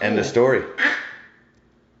can't have school. End of story.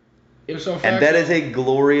 And that is a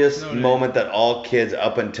glorious moment that all kids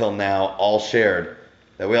up until now all shared,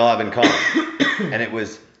 that we all have in common. And it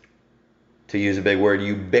was, to use a big word,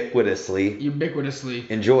 ubiquitously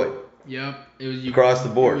enjoyed. Yep. It was across the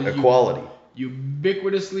board, equality.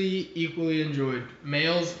 Ubiquitously equally enjoyed.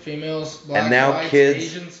 Males, females, blacks, and now whites, kids,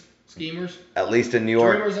 Asians, schemers. At least in New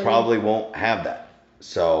York, probably won't have that.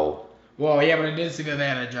 So. Well, yeah, but I did see that they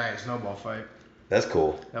had a giant snowball fight. That's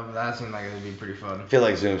cool. That seemed like it would be pretty fun. I feel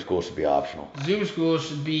like Zoom school should be optional. Zoom school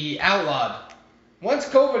should be outlawed. Once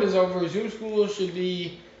COVID is over, Zoom school should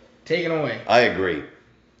be taken away. I agree.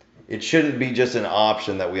 It shouldn't be just an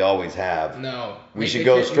option that we always have. No. We should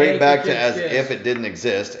go straight back to as if it didn't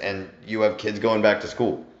exist, and you have kids going back to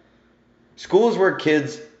school. School is where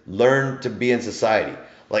kids learn to be in society.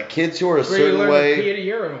 Like kids who are a certain way. To pee at a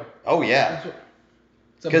urinal. Oh yeah.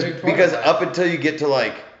 Because up until you get to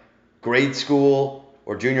like grade school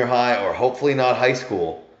or junior high or hopefully not high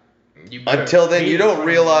school, until then you don't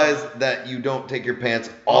realize that you don't take your pants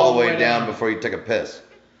all the way down before you take a piss.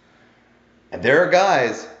 And there are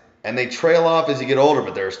guys, and they trail off as you get older,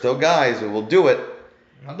 but there are still guys who will do it.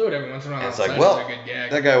 I'll do it every once in a while. And it's like, well,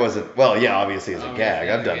 that guy wasn't, well, yeah, obviously it's a gag.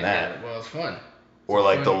 I've done that. Well, it's fun. Or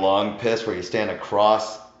like the long piss where you stand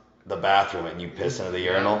across the bathroom and you piss into the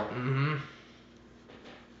urinal. Mm-hmm.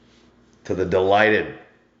 To the delighted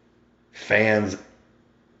fans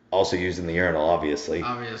also using the urinal, obviously.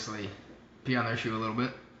 Obviously. Pee on their shoe a little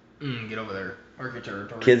bit. Get over there. Arcade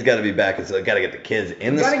territory. Kids got to be back, and so got to get the kids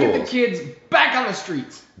in the schools. Gotta get the kids back on the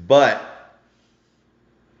streets. But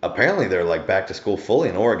apparently they're like back to school fully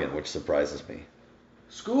in Oregon, which surprises me.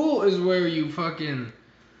 School is where you fucking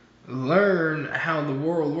learn how the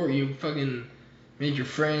world works. You fucking make your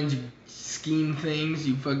friends, you scheme things,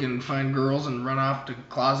 you fucking find girls and run off to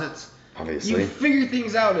closets. Obviously. You figure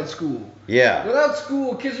things out at school. Yeah. Without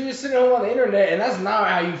school, kids are just sitting home on the internet, and that's not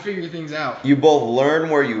how you figure things out. You both learn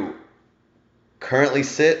where you currently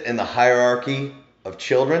sit in the hierarchy of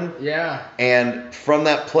children. Yeah. And from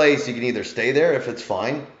that place, you can either stay there if it's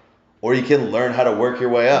fine, or you can learn how to work your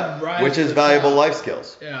way up, Rise which to is the valuable top. life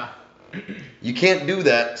skills. Yeah. You can't do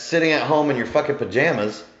that sitting at home in your fucking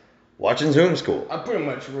pajamas watching Zoom school. I pretty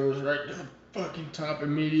much rose right to the fucking top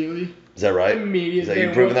immediately. Is that right? Immediately. Is that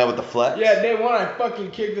you proving that with the flex? Yeah, day one, I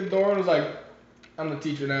fucking kicked the door and was like, I'm the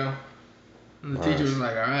teacher now. And the teacher was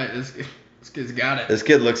like, alright, this kid's got it. This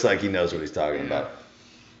kid looks like he knows what he's talking about.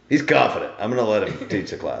 He's confident. I'm going to let him teach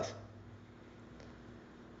the class.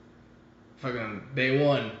 Fucking day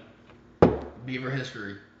one, Beaver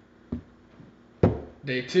history.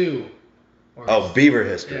 Day two, Oh, Beaver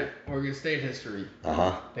history. Yeah, Oregon State history.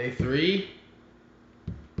 Uh-huh. Day three,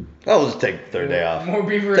 Oh, we'll just take the third day off. More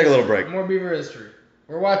Beaver Take a little history. break. More Beaver history.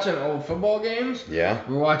 We're watching old football games. Yeah.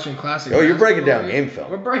 We're watching classic. Oh, you're breaking basketball down games. game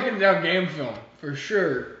film. We're breaking down game film, for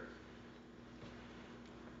sure.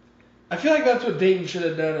 I feel like that's what Dayton should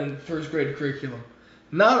have done in first grade curriculum.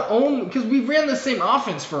 Not only, because we ran the same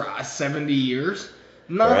offense for 70 years.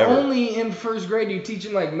 Not Forever. only in first grade you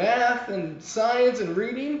teaching like math and science and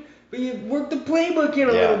reading, but you work the playbook in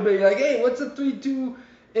a Yeah. little bit. You're like, hey, what's a 3-2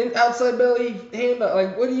 in outside belly handout?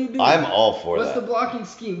 Like, what do you do? I'm all for What's that. the blocking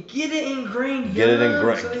scheme? Get it ingrained. Get it young,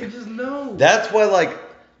 ingrained. So they just know. That's why, like,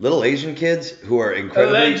 little Asian kids who are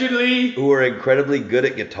Allegedly. incredibly good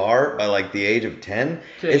at guitar by like the age of 10,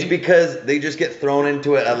 Okay. it's because they just get thrown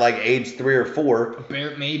into it at like age 3 or 4.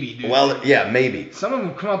 Maybe, dude. Well, yeah, maybe. Some of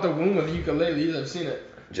them come out the womb with ukuleles. I've seen it.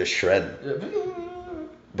 Just shred.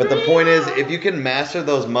 But the point is, if you can master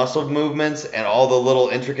those muscle movements and all the little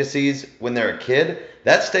intricacies when they're a kid,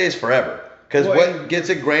 that stays forever. Because Well, what and- gets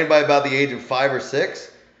ingrained by about the age of 5 or 6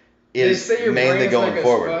 is They say your mainly brain's going like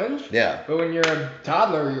forward. a sponge, Yeah. but when you're a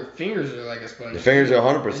toddler, your fingers are like a sponge. Your fingers are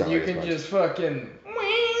 100% And you like a can sponge. just fucking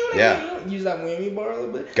Yeah. use that whammy bar a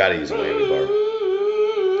little bit. Gotta use a whammy bar.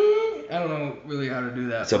 I don't know really how to do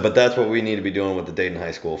that. So, but that's what we need to be doing with the Dayton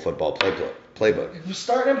High School football playbook.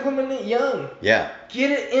 Start implementing it young. Yeah.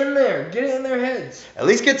 Get it in there. Get it in their heads. At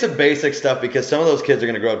least get some basic stuff because some of those kids are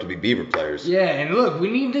going to grow up to be Beaver players. Yeah, and look, we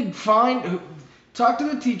need to talk to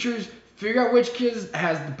the teachers, figure out which kids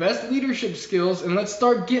has the best leadership skills, and let's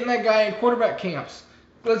start getting that guy in quarterback camps.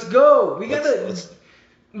 Let's go.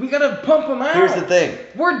 We gotta pump him out. Here's the thing.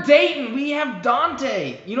 We're Dayton. We have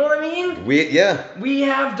Dante. You know what I mean? Yeah. We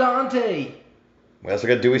have Dante We also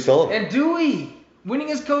got Dewey Sullivan. and Dewey,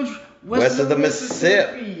 winningest coach West of the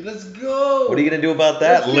Mississippi. Let's go. What are you going to do about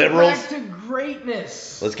that? Let's Liberals? Get back to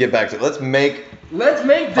greatness. Let's get back to it. Let's make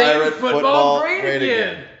Dayton Pirate football football great great again.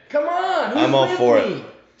 again. Come on. Who's I'm all with for me? it. I know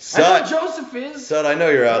Sut, Joseph is. Sut, I know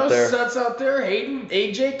you're out there. Sut's out there. Hayden,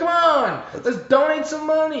 AJ, come on. Let's donate some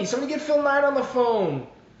money. Somebody get Phil Knight on the phone.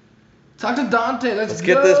 Talk to Dante. Let's Let's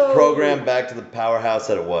go. get this program back to the powerhouse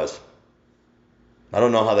that it was. I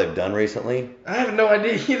don't know how they've done recently. I have no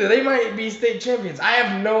idea either. They might be state champions. I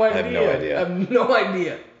have no idea. have no idea. I have no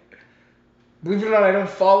idea. Believe it or not, I don't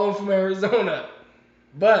follow from Arizona.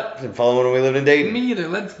 But I've been following when we lived in Dayton. me either.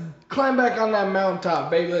 Let's climb back on that mountaintop,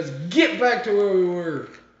 baby. Let's get back to where we were.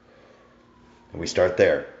 And we start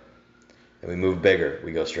there. And we move bigger.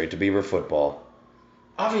 We go straight to Beaver football.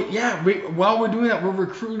 Yeah, while we're doing that, we're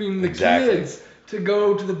recruiting the Exactly. kids to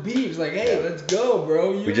go to the Beavs. Like, hey, Yeah. let's go,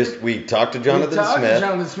 bro. We talk to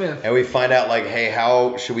Jonathan Smith. And we find out, like, hey,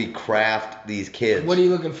 how should we craft these kids? What are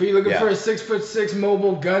you looking for? You looking Yeah. for a 6'6"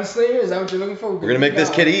 mobile gunslinger? Is that what you're looking for? We're gonna make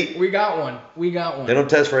this kid eat. We got one. They don't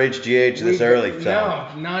test for HGH this early, so. No,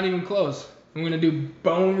 not even close. I'm gonna do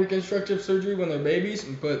bone reconstructive surgery when they're babies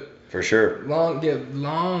and put For sure. get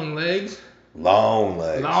long legs, Long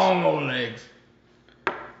legs. long old legs.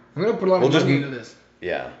 I'm gonna put a lot of money into this.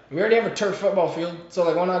 Yeah. We already have a turf football field, so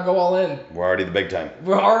like, why not go all in? We're already the big time.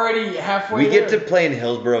 We're already halfway We get to there. play in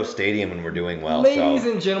Hillsborough Stadium and we're doing well. Ladies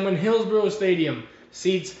so. and gentlemen, Hillsborough Stadium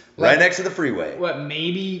seats Right like, next to the freeway. what,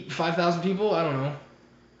 maybe 5,000 people? I don't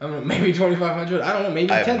know. Maybe 2,500. I don't know.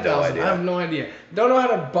 Maybe I have no 10,000. idea. I have no idea. Don't know how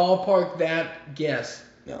to ballpark that guess,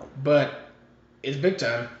 No. but it's big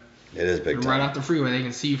time. It is big You're time. right off the freeway. They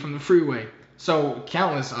can see you from the freeway. So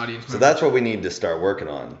countless audience members. So that's what we need to start working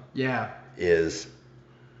on. Yeah. Is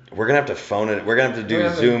we're gonna have to phone it. We're gonna have to do We're gonna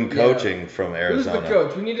have to- Zoom yeah. coaching from Arizona. Who's the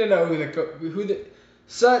coach? We need to know who the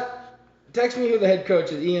Sut. Text me who the head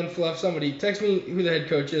coach is. Ian Fluff. Somebody text me who the head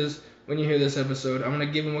coach is when you hear this episode. I'm gonna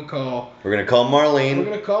give him a call. We're gonna call Marlene. We're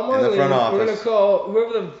gonna call Marlene. in the front office. We're gonna call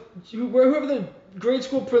whoever the grade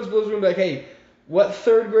school principal is. We're gonna be like, hey, what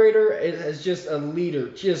third grader is just a leader,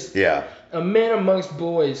 just Yeah. a man amongst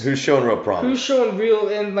boys. Who's showing real promise? Who's showing real,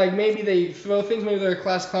 and like maybe they throw things, maybe they're a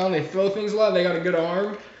class clown, they throw things a lot, they got a good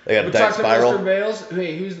arm. They got We Dyke talked to Spiral. Mr. Bales.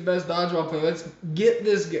 Hey, who's the best dodgeball player? Let's get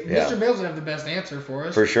this. Yeah. Mr. Bales will have the best answer for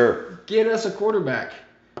us. For sure. Get us a quarterback.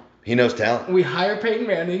 He knows talent. We hire Peyton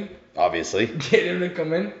Manning. Obviously. Get him to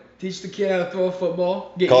come in. Teach the kid how to throw a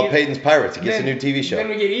football. Call it Peyton's Pirates. He gets a Then- new TV show. Then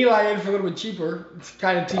we get Eli in for a little bit cheaper.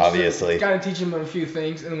 Kind of teach Obviously. Kind of teach him a few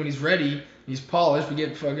things, and then when he's ready, he's polished. We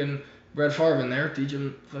get fucking Brett Favre in there, teach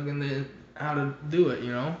him fucking how to do it,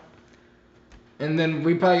 you know. And then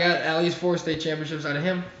we probably got at least 4 state championships out of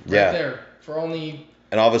him. Right Yeah. there for only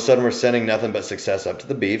And all of a sudden, we're sending nothing but success up to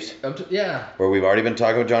the Beefs, up to where we've already been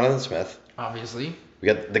talking with Jonathan Smith. obviously. We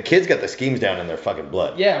got the kids got the schemes down in their fucking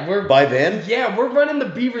blood. Yeah, we're By then, we're running the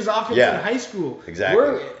Beavers offense Yeah. in high school.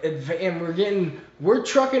 Exactly. We're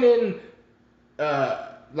trucking in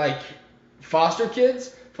like foster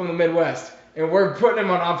kids from the Midwest, and we're putting them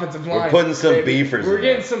on offensive line. We're putting some baby. beefers We're in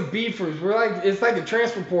getting there. some beefers. We're like it's like a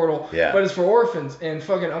transfer portal, Yeah. but it's for orphans. And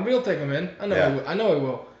fucking, we'll take them in. I know. Yeah. He will. I know he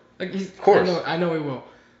will. Like he's. Of course. I know he will.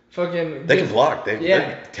 Fucking. they can block.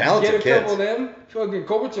 They're talented Get a couple kids. of them. Fucking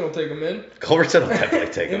Culbertson will take them in. Culbertson will definitely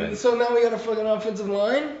take them And in. so now we got a fucking offensive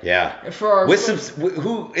line. Yeah. And for our With some,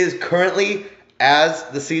 who is currently, as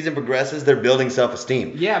the season progresses, they're building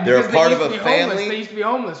self-esteem. Yeah, they're because a part they of used a to be homeless. family. They used to be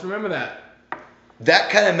homeless. Remember that. That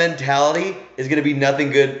kind of mentality is going to be nothing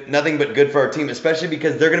but good for our team, especially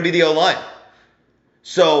because they're going to be the O-line.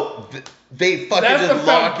 So they fucking That's just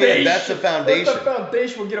the lock foundation. in. That's the foundation. That's the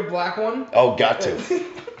foundation. We'll get a black one. Oh, got to.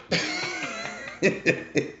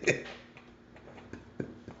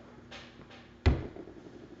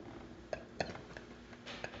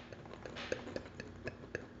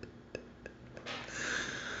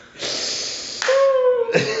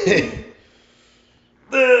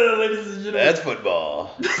 Ladies and gentlemen. That's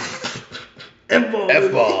football. F-ball.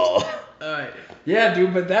 F-ball. Alright. Yeah,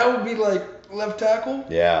 dude, but that would be like left tackle.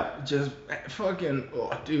 Yeah. Just fucking,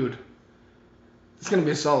 oh, dude. It's going to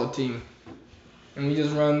be a solid team. And we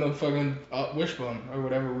just run the fucking wishbone or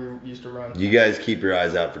whatever we used to run. You guys keep your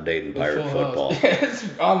eyes out for Dayton The Pirate full football. house.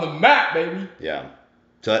 It's on the map, baby. Yeah.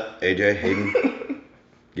 Tut, AJ, Hayden,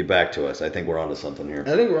 get back to us. I think we're onto something here.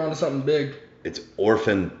 I think we're on to something big. It's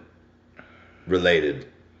orphan related.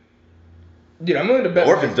 Dude, I'm willing to bet.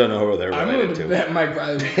 Orphans don't know who they're I'm related willing to to. bet Mike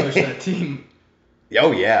Riley will coach that team.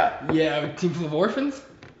 Oh, yeah. Yeah, a team full of orphans?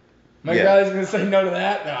 Mike Yeah. Riley's going to say no to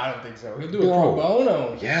that? No, I don't think so. He'll do it pro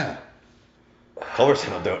bono. Yeah.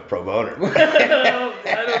 Culverson will do it pro bono.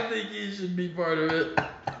 I don't think he should be part of it.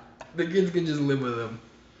 The kids can just live with him.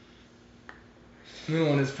 We don't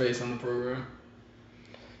want his face on the program.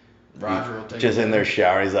 Roger will take Just it. in there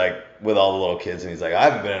showering, he's like, with all the little kids, and he's like, I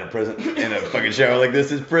haven't been in a prison, in a fucking shower like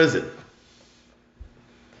this is prison.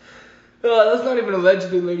 That's not even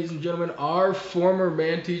allegedly, ladies and gentlemen. Our former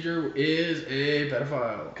band teacher is a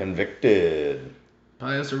pedophile. Convicted.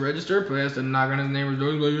 Probably has to register. Probably has to knock on his neighbor's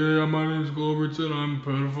door. He's like, yeah, my name's Culbertson. I'm a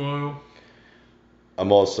pedophile.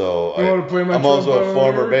 I'm also, You wanna play my I'm also a trombone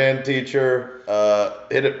former here? band teacher.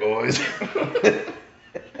 Hit it, boys.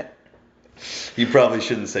 You probably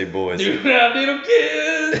shouldn't say boys. Do not little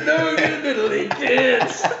kids. No little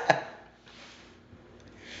kids.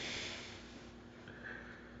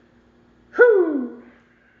 Whew.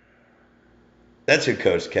 That's who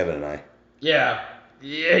coached Kevin and I. Yeah.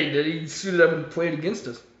 Yeah, he did. He suited up and played against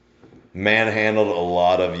us. Manhandled a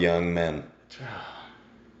lot of young men.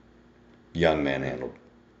 Young manhandled.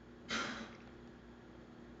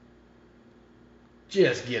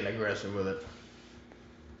 Just getting aggressive with it.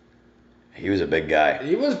 He was a big guy.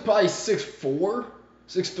 He was probably 6'4",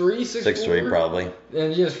 6'3", 6'3" probably.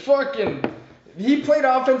 And just fucking... He played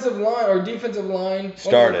offensive line or defensive line.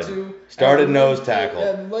 Started. 1 or 2, Started at nose Linfield- tackle.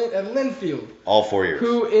 At Linfield. All 4 years.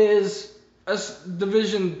 Who is a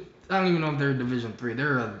division... I don't even know if they're division 3.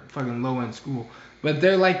 They're a fucking low-end school. But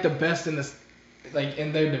they're like the best in this... Like,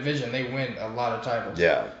 in their division. They win a lot of titles.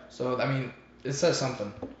 Yeah. So, I mean, it says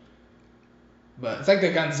something. But it's like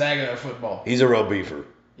the Gonzaga of football. He's a real beefer.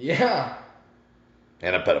 Yeah.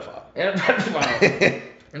 And a pedophile. And a pedophile.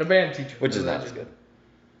 And a band teacher. Which is not as good.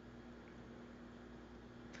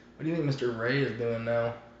 What do you think Mr. Ray is doing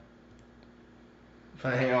now?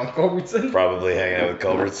 Probably hang out with Culbertson. Probably hanging out with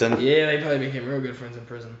Culbertson. Yeah, they probably became real good friends in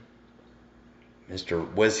prison.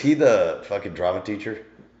 Was he the fucking drama teacher?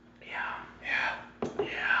 Yeah.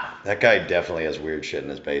 That guy definitely has weird shit in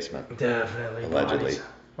his basement. Definitely. Allegedly. Bodies.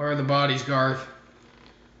 Where are the bodies, Garth?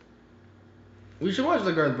 We should watch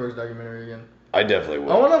the Garth Brooks documentary again. I definitely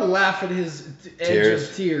would. I want to laugh at his edge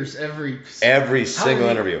of tears every single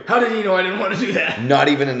interview. How did he know I didn't want to do that? Not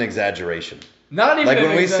even an exaggeration. Not even like an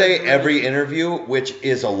when we say exaggeration. every interview, which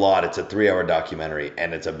is a lot, it's a 3-hour documentary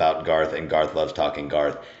and it's about Garth and Garth loves talking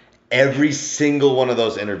Garth. Every single one of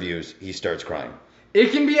those interviews, he starts crying.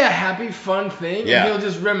 It can be a happy, fun thing, Yeah. and he'll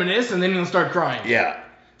just reminisce, and then he'll start crying. Yeah.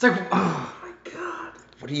 It's like, oh my god.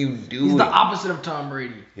 What are you doing? He's the opposite of Tom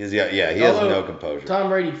Brady. He has no composure. Tom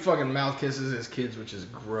Brady fucking mouth kisses his kids, which is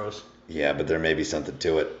gross. Yeah, but there may be something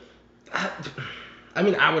to it. I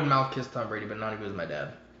mean, I would mouth kiss Tom Brady, but not if he was my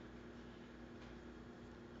dad.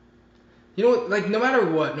 You know what? Like, no matter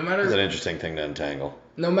what, It's an interesting thing to untangle.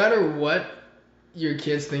 no matter what, your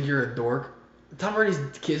kids think you're a dork. Tom Brady's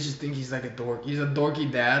kids just think he's like a dork. He's a dorky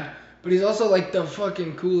dad, but he's also like the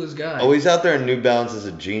fucking coolest guy. Oh, he's out there in New Balances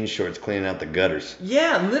and jean shorts cleaning out the gutters.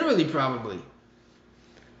 Yeah, literally, probably.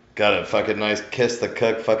 Got a fucking nice kiss the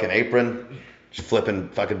cook fucking apron. Just flipping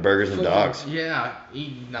fucking burgers and dogs. Yeah,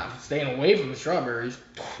 he's not staying away from the strawberries.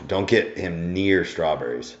 Don't get him near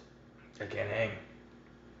strawberries. I can't hang.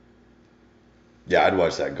 Yeah, I'd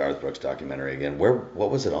watch that Garth Brooks documentary again. What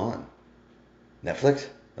was it on? Netflix?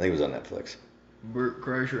 I think it was on Netflix. Bert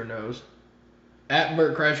Kreischer knows. At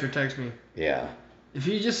Bert Kreischer, text me. Yeah. If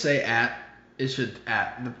you just say at, it should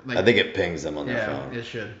like. I think it pings them on their yeah, phone. it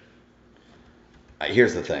should.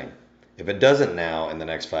 Here's the thing. If it doesn't now, in the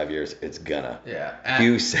next 5 years, it's gonna. Yeah. If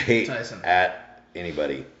you say Tyson. at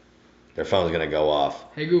anybody, their phone's gonna go off.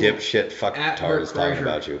 Hey Google. Dipshit fuck At tard is Bert talking Kreischer.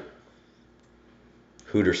 about you.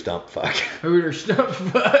 Hooter stump fuck. Hooter stump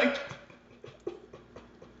fuck.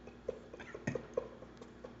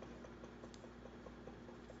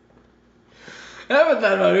 I haven't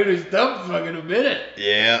thought about Hooter stump fuck in a minute.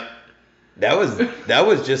 Yeah. That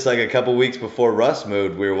was just like a couple weeks before Russ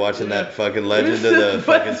moved. We were watching that fucking Legend of the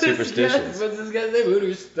fucking Superstitions. What's this guy's name?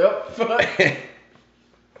 Hooter stump fuck.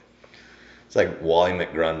 It's like Wally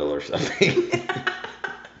McGrundle or something.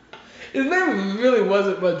 His name really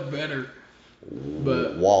wasn't much better.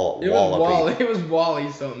 But Wallopy. It was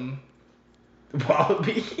Wally something.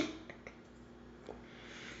 Wallaby.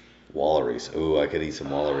 Wallaries. Ooh, I could eat some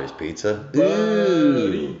Wallaries pizza. Buddy.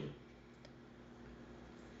 Ooh.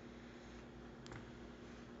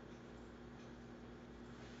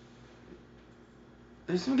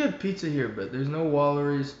 There's some good pizza here, but there's no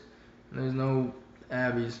Wallaries. There's no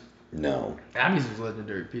Abby's. No. Abby's is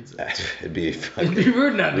legendary pizza. It'd be fucking It'd be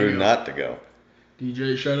rude not to rude go. not to go.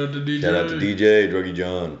 DJ, shout out to DJ. Shout out to DJ, Druggy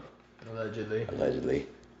John. Allegedly. Allegedly.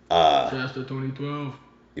 Shasta 2012.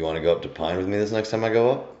 You want to go up to Pine with me this next time I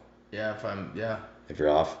go up? Yeah, If you're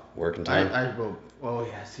off working time? I will. Oh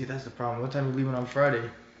yeah, see that's the problem. What time are you leaving on Friday?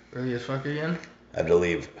 Early as fuck again? I have to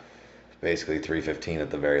leave basically 3:15 at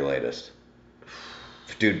the very latest.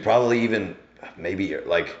 Dude, probably even maybe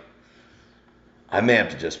like I may have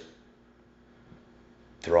to just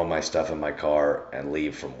throw my stuff in my car and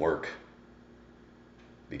leave from work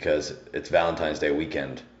because it's Valentine's Day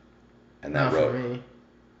weekend and that Not road. for me.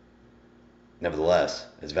 Nevertheless,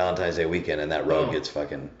 it's Valentine's Day weekend and that road Oh. gets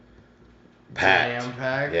fucking packed. Jam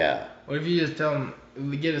packed. Yeah. What if you just tell them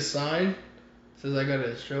we get a sign that says I got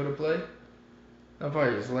a show to play? They'll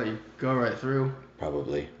probably just let you go right through.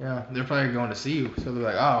 Probably. Yeah, they're probably going to see you, so they're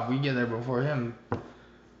like, oh, if we get there before him.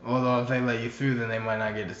 Although if they let you through, then they might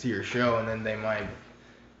not get to see your show, and then they might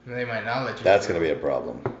not let you. That's through. gonna be a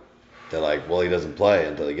problem. They're like, well, he doesn't play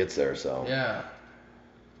until he gets there, so. Yeah.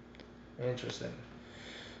 Interesting.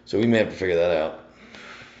 So we may have to figure that out.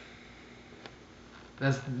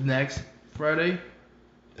 That's next Friday,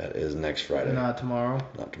 That is next Friday. not tomorrow.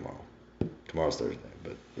 Not tomorrow. Tomorrow's Thursday,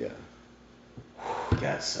 but yeah,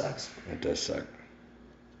 That sucks. it does suck.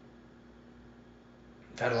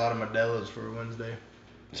 I've had a lot of Modelo's for Wednesday.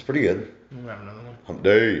 It's pretty good. We'll have another one. Hump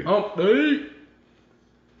day. Hump day.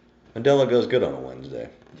 Mandela goes good on a Wednesday.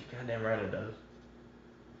 You're goddamn right it does.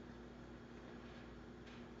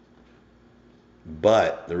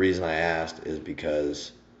 But the reason I asked is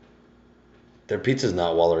because their pizza's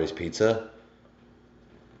not Wallery's Pizza.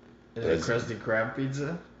 Is it crusty crab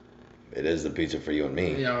pizza? It is the pizza for you and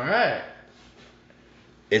me. Yeah, alright.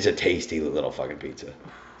 It's a tasty little fucking pizza.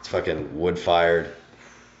 It's fucking wood fired.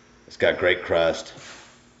 It's got great crust.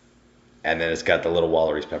 And then it's got the little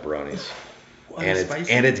Wallery's pepperonis. Are And they it's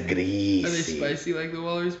spicy? and it's Are they greasy. spicy like the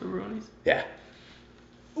Wallery's pepperonis? Yeah.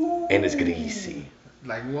 Ooh. And it's greasy.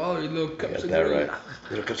 Like Waller, little You cups got of that grease. right.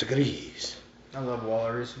 Little cups of grease. I love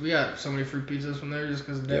Waller's. We got so many free pizzas from there just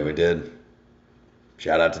because of Yeah, Devin. we did.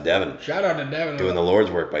 Shout out to Devin. Shout out to Devin. Doing the Lord's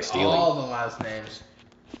work by stealing. All the last names.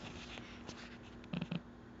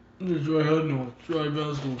 Try Hudnall, try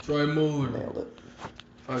Vestal, try Muller. Nailed it.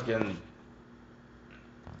 Fucking.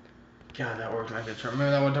 God, that worked like a charm.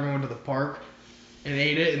 Remember that one time we went to the park and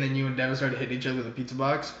ate it, and then you and Devin started hitting each other with a pizza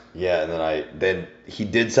box? Yeah, and then he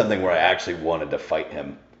did something where I actually wanted to fight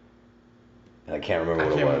him. And I can't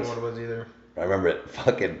remember what it was. I can't remember what it was either. I remember it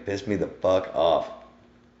fucking pissed me the fuck off.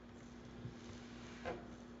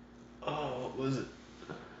 Oh, what was it?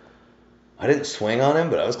 I didn't swing on him,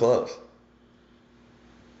 but I was close.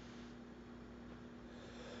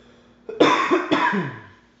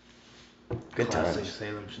 Good Classic times.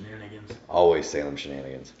 Salem shenanigans. Always Salem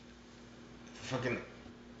shenanigans. Fucking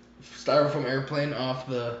styrofoam airplane off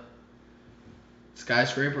the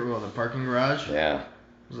skyscraper, well, the parking garage. Yeah. It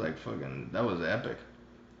was like fucking, that was epic.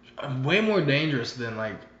 Way more dangerous than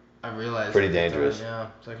like I realized. Pretty at the time, dangerous. Yeah.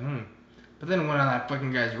 It's like, But then it went on that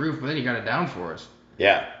fucking guy's roof, but then he got it down for us.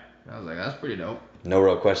 Yeah. And I was like, that's pretty dope. No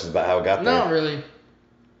real questions about how it got there. Not really.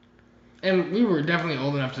 And we were definitely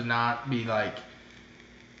old enough to not be like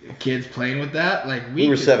kids playing with that. Like We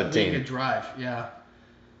were 17. We could drive, yeah.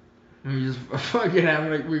 We were just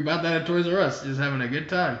fucking we bought that at Toys R Us, just having a good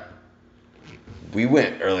time. We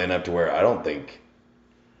went early enough to where I don't think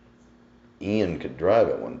Ian could drive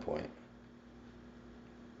at one point.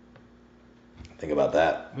 Think about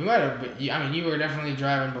that. We might have, but I mean, you were definitely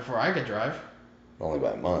driving before I could drive. Only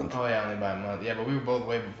by a month. Oh yeah, only by a month. Yeah, but we were both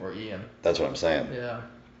way before Ian. That's what I'm saying. Yeah.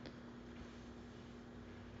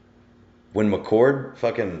 When McCord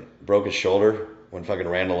fucking broke his shoulder, when fucking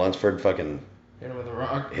Randall Lunsford fucking Hit him with a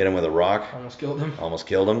rock. hit him with a rock, Almost killed him. almost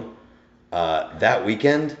killed him. That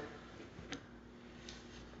weekend,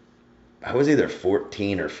 I was either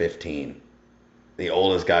 14 or 15. The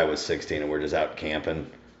oldest guy was 16, and we're just out camping,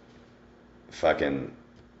 fucking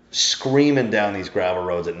screaming down these gravel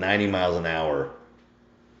roads at 90 miles an hour.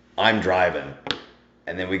 I'm driving,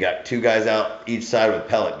 and then we got two guys out each side with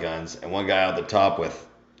pellet guns, and one guy out the top with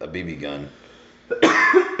a BB gun.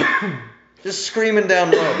 Just screaming down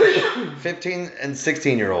road. 15 and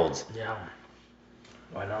 16-year-olds. Yeah.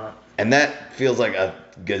 Why not? And that feels like a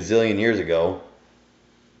gazillion years ago.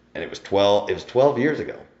 And it was 12 years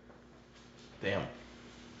ago. Damn.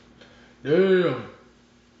 Damn.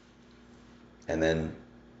 And then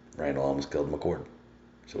Randall almost killed McCord.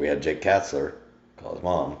 So we had Jake Katzler call his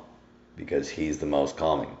mom because he's the most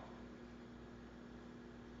calming.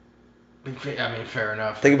 I mean, fair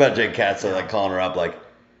enough. Think about Jake Katzler like calling her up like,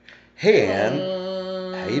 "Hey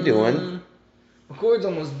Ann, how you doing? McCord's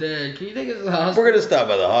almost dead. Can you take us to the hospital? We're gonna stop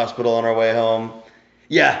by the hospital on our way home."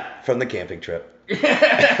 Yeah, from the camping trip.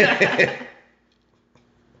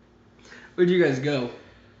 Where'd you guys go?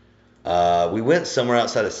 We went somewhere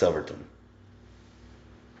outside of Silverton.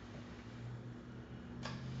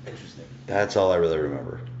 Interesting. That's all I really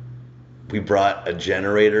remember. We brought a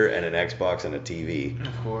generator and an Xbox and a TV,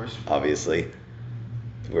 Of course. obviously.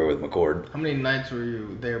 We were with McCord. How many nights were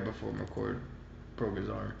you there before McCord broke his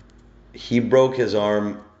arm? He broke his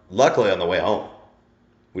arm, luckily, on the way home.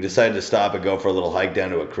 We decided to stop and go for a little hike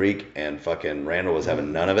down to a creek, and fucking Randall was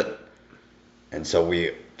having none of it. And so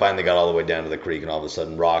we finally got all the way down to the creek, and all of a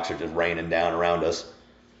sudden rocks are just raining down around us.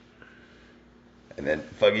 And then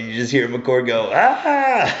fucking you just hear McCord go,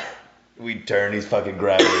 "Ah!" We turn, he's fucking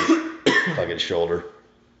grabbing his fucking shoulder.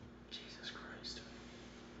 Jesus Christ.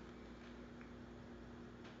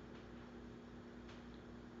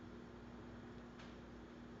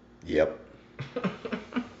 Yep.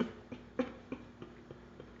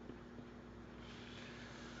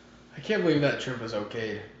 I can't believe that trip was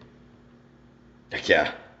okayed.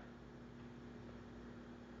 Yeah.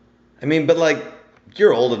 I mean, but like,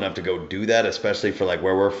 you're old enough to go do that, especially for like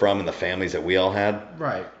where we're from and the families that we all had.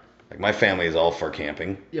 Right. Like my family is all for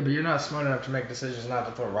camping. Yeah, but you're not smart enough to make decisions not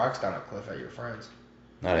to throw rocks down a cliff at your friends.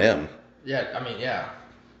 Not him. Yeah, I mean, yeah.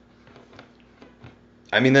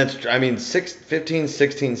 I mean, 15,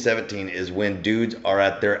 16, 17 is when dudes are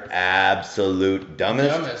at their absolute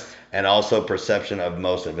dumbest. And also perception of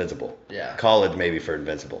most invincible. Yeah. College maybe for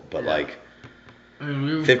invincible, but Yeah. like I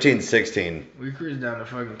mean, 15, 16, we cruised down to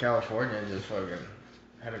fucking California and just fucking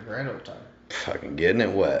had a grand old time. fucking getting it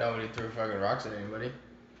wet. Nobody threw fucking rocks at anybody.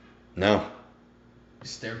 No,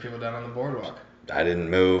 Just stared people down on the boardwalk. I didn't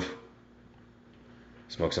move.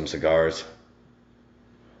 Smoked some cigars.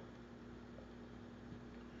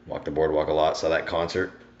 Walked the boardwalk a lot. Saw that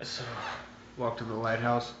concert. So, walked to the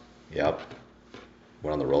lighthouse. Yep.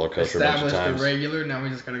 Went on the roller coaster a bunch of Established a times. regular. Now we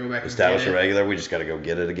just gotta go back. Established a and get it. regular. We just got to go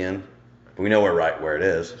get it again. But we know where it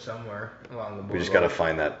is. Somewhere along the boardwalk. We just gotta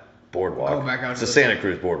find that boardwalk. Go back out it's to the the Santa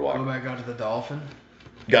Cruz boardwalk. Go back out to the Dolphin.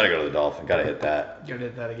 Gotta go to the Dolphin. Gotta hit that. Gotta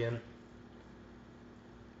hit that again.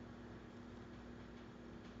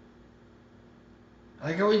 I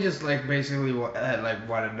like how we just like basically had like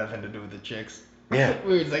wanted nothing to do with the chicks. Yeah.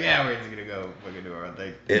 We were just like, yeah, we're just gonna go fucking do our own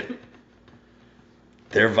thing.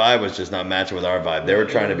 Their vibe was just not matching with our vibe. They were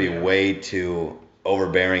trying to be way too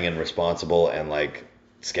overbearing and responsible and like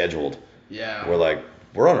scheduled. Yeah. We're like,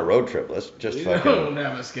 we're on a road trip. Let's just We fucking. don't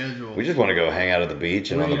have a schedule. We just want to go hang out at the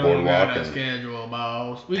beach and we on the don't boardwalk have a and schedule,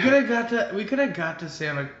 boss. We could have got to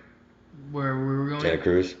Santa, where we were going. Santa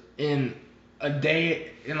Cruz. In like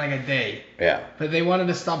a day. Yeah. But they wanted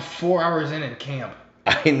to stop 4 hours in and camp.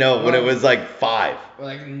 I know when it was like 5. We're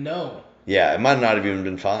like, no. Yeah, it might not have even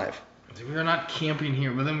been 5. We were not camping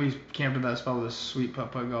here, but then we camped at that spot with a sweet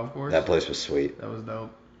putt-putt golf course. That place was sweet. That was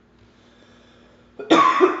dope.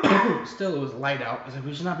 Still, it was light out. I was like,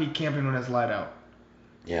 we should not be camping when it's light out.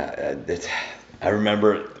 Yeah, I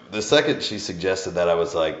remember the second she suggested that, I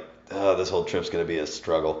was like, oh, this whole trip's gonna be a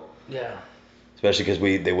struggle. Yeah. Especially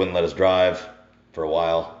because they wouldn't let us drive for a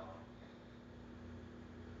while.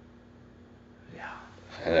 Yeah.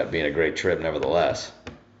 Ended up being a great trip, nevertheless.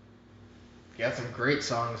 Got some great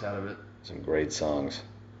songs out of it. Some great songs.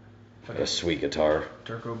 Fucking A sweet guitar.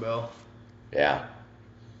 Turco Bell. Yeah.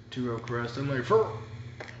 Two-row crest. I'm like, for.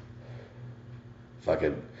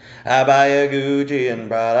 Fucking, I buy you Gucci and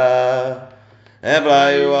Prada and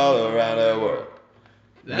fly you all around the world.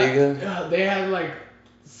 They had like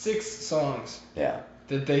 6 songs Yeah.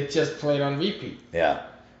 that they just played on repeat. Yeah.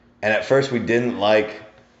 And at first we didn't like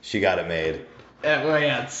She Got It Made. Well,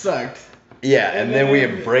 yeah, it sucked. Yeah, and then we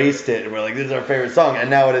embraced it and we're like, this is our favorite song, and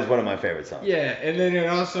now it is one of my favorite songs. Yeah, and then it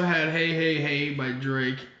also had Hey Hey Hey by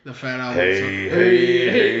Drake, the Fat Album Hey, song. hey,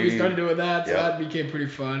 hey. We started doing that, so Yep. that became pretty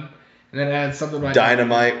fun. And then it had something by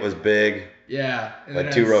Dynamite was big. Yeah. And By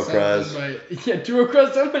then it Two had Row something Crust. Yeah, Two Row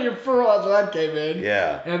Crust, something your fur, that's where that came in.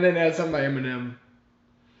 Yeah. And then it had something by Eminem.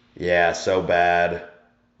 Yeah, So Bad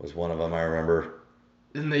was one of them, I remember.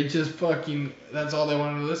 And they just fucking, that's all they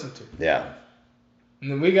wanted to listen to. Yeah.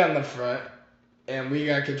 And then we got in the front, and we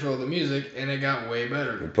got control of the music, and it got way We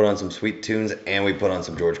better. put on some sweet tunes, and we put on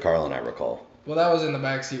some George Carlin, I recall. Well, that was in the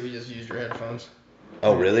back seat. We just used your headphones.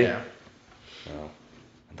 Oh, really? Yeah. Oh,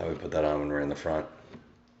 I thought we put that on when we were in the front.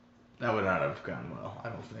 That would not have gone well, I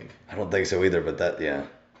don't think. I don't think so either, but yeah,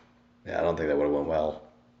 I don't think that would have went well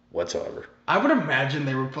whatsoever. I would imagine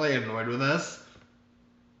they were probably annoyed with us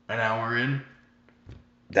an hour in.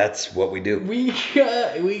 That's what we do. We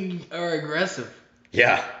are aggressive.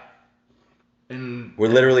 Yeah. And We're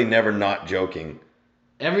literally never not joking.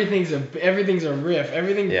 everything's a riff.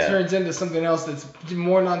 Everything Yeah. turns into something else that's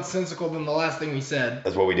more nonsensical than the last thing we said.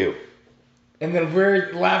 That's what we do. And then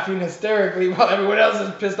we're laughing hysterically while everyone else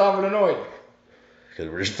is pissed off and annoyed. Because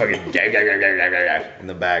we're just fucking in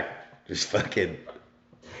the back. Just fucking.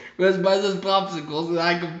 Wes buys us popsicles and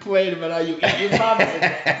I complain about how you eat your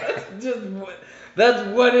popsicles. That's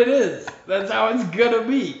what it is. That's how it's gonna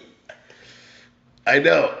be. I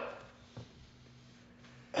know.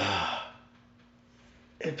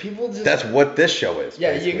 And people just. That's what this show is.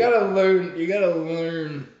 Yeah, basically. you gotta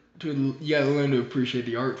learn to appreciate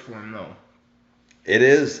the art form though. It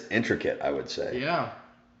is intricate, I would say. Yeah.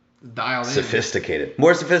 Dialed in. Sophisticated.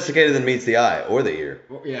 More sophisticated than meets the eye or the ear.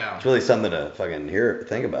 Yeah. It's really something to fucking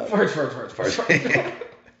think about. First.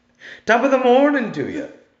 Top of the morning to you.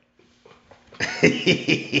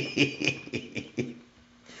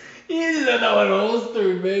 He didn't know it holds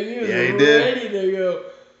through, baby. He was Yeah, he did. ready to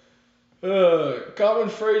go. Common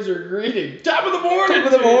phrase or greeting. Top of the morning. Top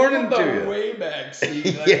of the to you. morning From to the you. way back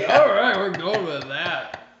seat. Like, Yeah. all right, we're going with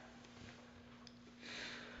that.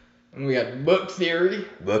 And we got book theory.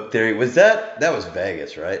 Book theory. That was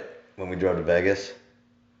Vegas, right? When we drove to Vegas?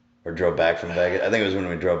 Or drove back from Vegas? I think it was when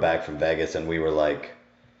we drove back from Vegas and we were like,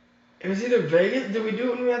 It was either Vegas. Did we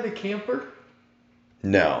do it when we had the camper?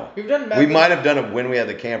 no. We've done We Memphis- might have done it when we had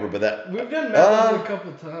the camper, but that. We've done Memphis a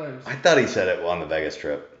couple times. I thought he said it on the Vegas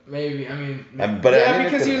trip. Maybe. I mean. But yeah, I mean,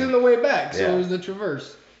 it because he was could've in the way back, so Yeah. it was the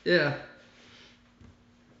Traverse. Yeah.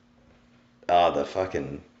 Oh, the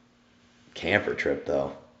fucking camper trip,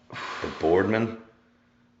 though. The Boardman.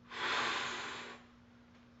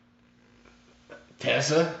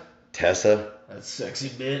 Tessa. That sexy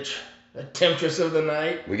bitch. The temptress of the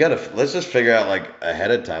night. Let's just figure out, like,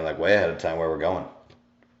 ahead of time, like, way ahead of time where we're going.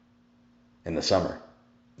 In the summer.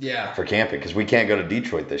 Yeah. For camping, because we can't go to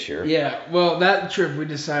Detroit this year. Yeah, well, that trip we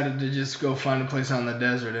decided to just go find a place out in the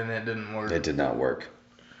desert, and it didn't work. It did not work.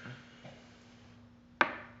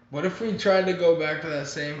 What if we tried to go back to that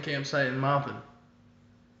same campsite in Maupin?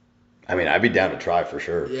 I mean, I'd be down to try for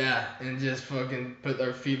sure. Yeah, and just fucking put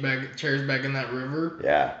our chairs back in that river.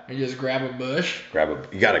 Yeah. And just grab a bush.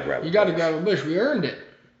 You gotta grab a bush. You gotta grab a bush. We earned it.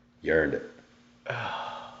 You earned it.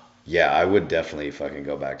 Yeah, I would definitely fucking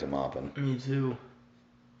go back to Maupin. Me too.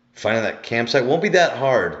 Finding that campsite won't be that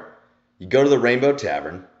hard. You go to the Rainbow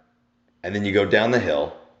Tavern, and then you go down the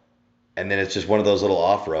hill, and then it's just one of those little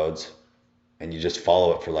off-roads, and you just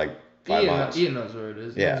follow it for like 5 miles. Ian knows where it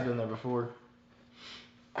is. Yeah. He's been there before.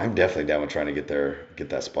 I'm definitely down with trying to get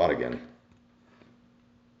that spot again.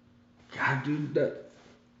 God, dude,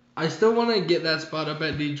 I still want to get that spot up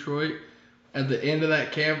at Detroit at the end of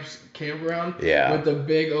that campground. Yeah. With the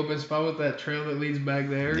big open spot with that trail that leads back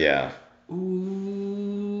there. Yeah. Ooh-wee.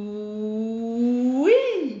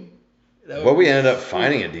 What we ended up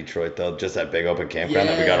finding in Detroit, though, just that big open campground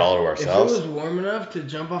that we got all to ourselves. If it was warm enough to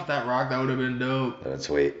jump off that rock, that would have been dope. That's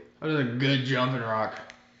sweet. That was a good jumping rock.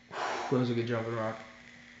 That was a good jumping rock.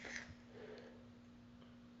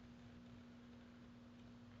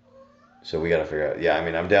 So we got to figure out. Yeah, I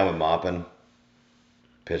mean, I'm down with Maupin.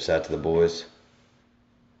 Pitch that to the boys.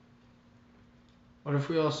 What if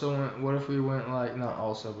we went like, not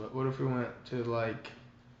also, but what if we went to like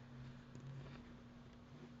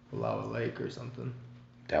Wallowa Lake or something?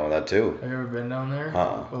 Down with that too. Have you ever been down there?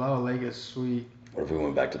 Wallowa Lake is sweet. What if we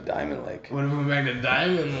went back to Diamond Lake? What if we went back to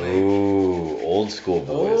Diamond Lake? Ooh, old school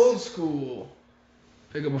boys. Old school.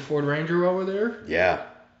 Pick up a Ford Ranger while we're there? Yeah.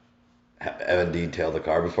 Have Evan detail the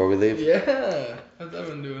car before we leave? Yeah. How's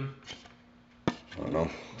Evan doing? I don't know.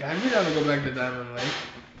 I'd be down to go back to Diamond Lake.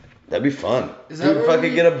 That'd be fun. Is that Dude,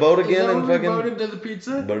 fucking get a boat again and fucking boated to the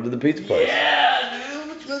pizza? boat to the pizza place. Yeah,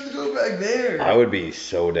 dude. Let's go back there. I would be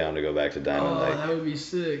so down to go back to Diamond Lake. That would be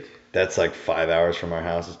sick. That's like 5 hours from our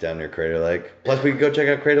house. It's down near Crater Lake. Plus, we could go check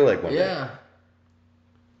out Crater Lake one day. Yeah.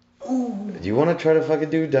 Ooh. Do you want to try to fucking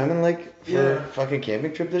do Diamond Lake for Yeah. a fucking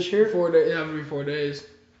camping trip this year? 4 days. Yeah, it'll be 4 days.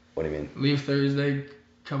 What do you mean? Leave Thursday,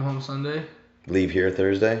 come home Sunday. Leave here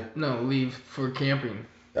Thursday? No, leave for camping.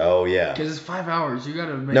 Oh, yeah. Because it's 5 hours. You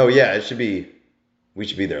gotta make. No, yeah, it should be. We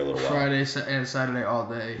should be there a little while. Friday and Saturday all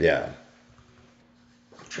day. Yeah.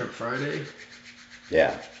 Trip Friday.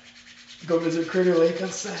 Yeah. Go visit Crater Lake on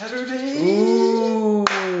Saturday. Ooh.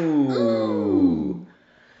 Ooh.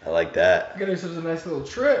 I like that. Get ourselves a nice little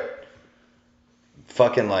trip.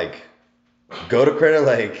 Fucking like, go to Crater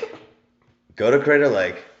Lake,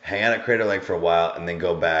 hang out at Crater Lake for a while, and then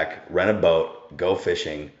go back, rent a boat, go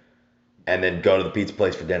fishing, and then go to the pizza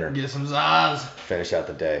place for dinner. Get some Zaz. Finish out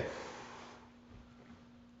the day.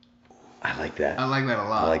 I like that. I like that a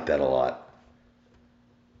lot. I like that a lot.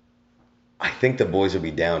 I think the boys would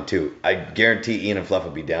be down too. I guarantee Ian and Fluff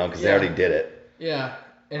would be down because they already did it. Yeah,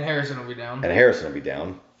 and Harrison will be down. And Harrison will be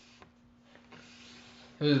down.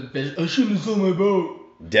 Bitch, I shouldn't have sold my boat.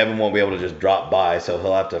 Devin won't be able to just drop by, so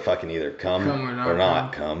he'll have to fucking either come or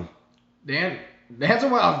not come. Dan's a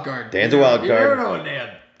wild card. Dan's a wild You card. never know with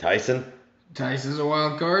Dan. Tyson's a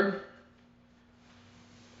wild card.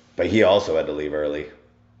 But he also had to leave early.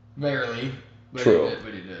 Barely. But True.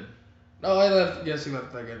 He did. No, he left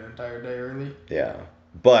like an entire day early. Yeah.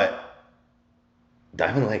 But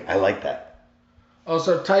Diamond Lake, I like that.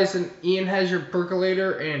 Also, Tyson, Ian has your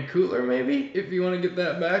percolator and cooler maybe, if you want to get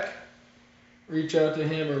that back. Reach out to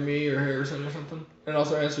him or me or Harrison or something. And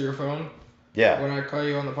also answer your phone Yeah. when I call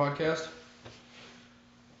you on the podcast.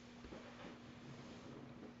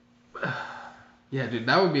 Yeah, dude,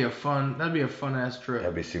 that'd be a fun ass trip.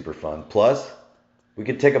 That'd be super fun. Plus, we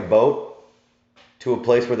could take a boat to a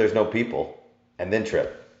place where there's no people and then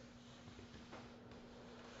trip.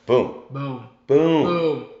 Boom. Boom. Boom.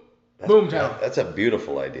 Boom. Boomtown. That's a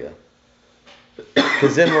beautiful idea.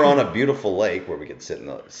 Because then we're on a beautiful lake where we could sit in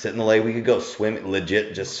the lake. We could go swim,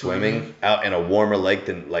 legit just swimming out in a warmer lake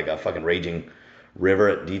than like a fucking raging river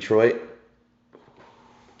at Detroit.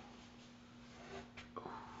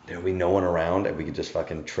 There'd be no one around, and we could just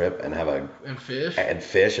fucking trip and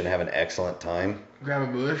fish and have an excellent time. Grab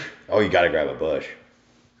a bush. Oh, you gotta grab a bush.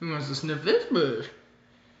 Who wants to sniff this bush?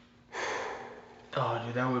 Oh,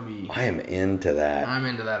 dude, that would be. I am into that. I'm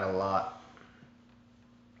into that a lot.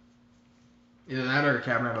 Either that or a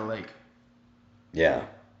cabin at a lake. Yeah.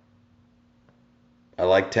 I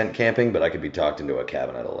like tent camping, but I could be talked into a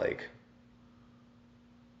cabin at a lake.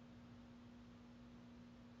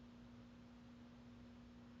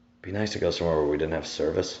 Be nice to go somewhere where we didn't have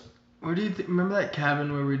service. Where do you remember that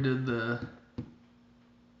cabin where we did the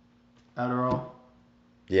Adderall?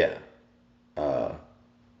 Yeah.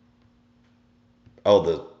 Oh,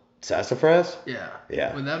 the Sassafras? Yeah.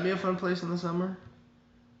 Yeah. Would that be a fun place in the summer?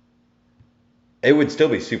 It would still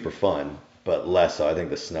be super fun, but less so. I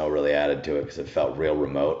think the snow really added to it because it felt real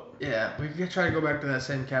remote. Yeah, we could try to go back to that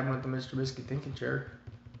same cabin with the Mr. Biscuit thinking chair.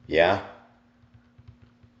 Yeah,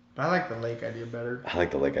 But I like the lake idea better. I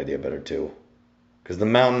like the lake idea better too. Because the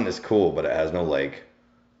mountain is cool, but it has no lake.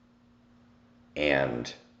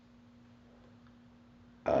 And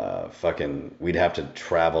we'd have to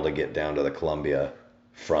travel to get down to the Columbia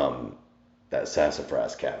from that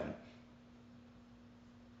Sassafras cabin.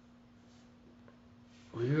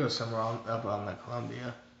 We could go somewhere up on the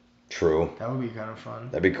Columbia. True. That would be kind of fun.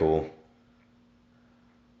 That'd be cool.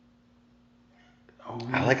 Oh,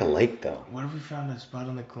 I like a lake though. What if we found a spot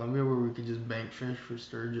on the Columbia where we could just bank fish for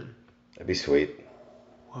sturgeon? That'd be sweet.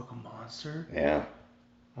 Hook a monster? Yeah,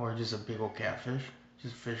 Or just a big old catfish?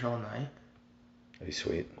 Just fish all night? that'd be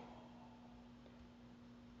sweet.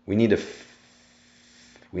 We need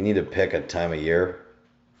to pick a time of year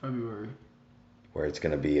February. where it's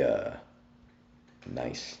gonna be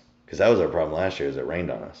nice. Because that was our problem last year, is it rained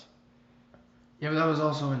on us. Yeah, but that was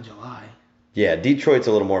also in July. Yeah, Detroit's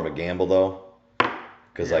a little more of a gamble though,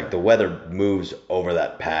 because Yeah. like the weather moves over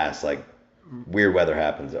that pass. Like weird weather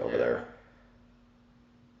happens over there.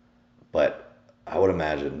 But I would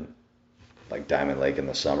imagine like Diamond Lake in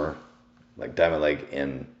the summer, like Diamond Lake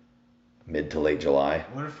in mid to late July.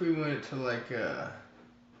 What if we went to like a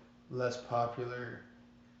less popular,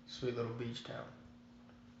 sweet little beach town?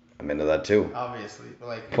 I'm into that too. Obviously, but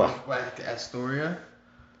like Well. Astoria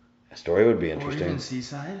Astoria would be or interesting. even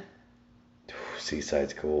Seaside.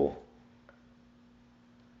 Seaside's cool.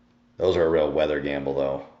 Those are a real weather gamble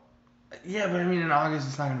though. Yeah, but I mean in August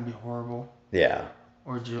it's not gonna be horrible. Yeah,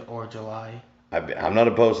 Or July. I'm not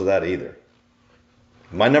opposed to that either.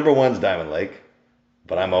 My number one's Diamond Lake,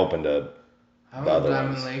 but I'm open to How the about other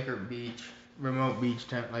Diamond ones. Lake or beach? Remote beach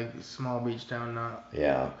town, like small beach town, not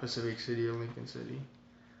Yeah. Pacific City or Lincoln City.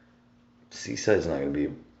 Seaside's not gonna be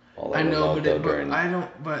all that I know, remote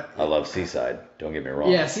but, though. I I love Seaside. Don't get me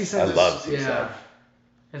wrong. Yeah, Seaside. I love Seaside. Yeah,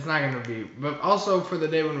 it's not gonna be. But also for the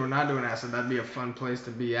day when we're not doing acid, that'd be a fun place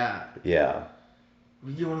to be at. Yeah.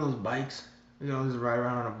 We get one of those bikes. We can always ride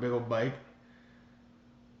around on a big old bike.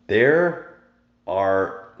 There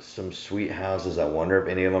are some sweet houses. I wonder if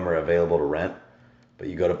any of them are available to rent. But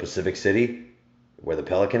you go to Pacific City, where the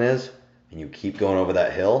Pelican is, and you keep going over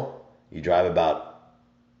that hill. You drive about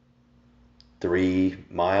 3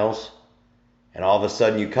 miles, and all of a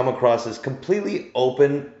sudden you come across this completely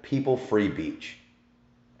open, people-free beach.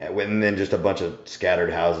 And then just a bunch of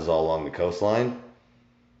scattered houses all along the coastline.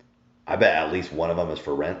 I bet at least one of them is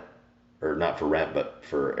for rent. Or not for rent, but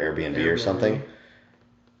for Airbnb or something.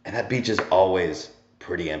 And that beach is always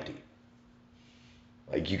pretty empty.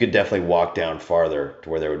 Like, you could definitely walk down farther to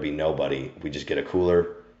where there would be nobody. We just get a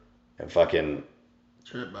cooler and fucking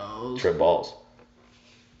Trip balls. trip balls.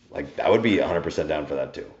 Like, I would be 100% down for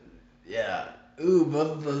that too. Yeah. Ooh,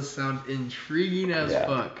 both of those sound intriguing as Yeah.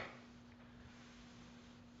 fuck.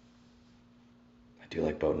 I do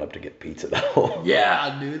like boating up to get pizza though.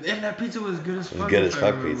 Yeah, dude. And that pizza was good as It fuck. was good if as I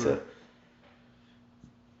fuck remember. pizza.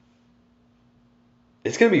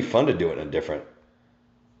 It's gonna be fun to do it in a different.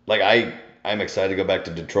 Like I'm excited to go back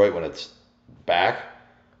to Detroit when it's back,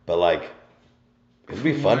 but like it'd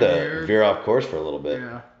be fun to veer off course for a little bit.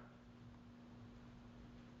 Yeah.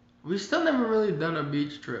 We still never really done a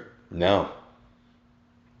beach trip. No.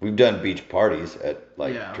 We've done beach parties at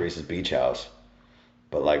like Yeah. Teresa's beach house,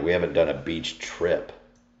 but like we haven't done a beach trip.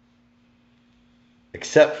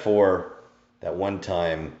 Except for that one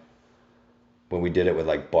time when we did it with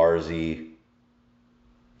like Barzy.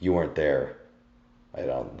 You weren't there, I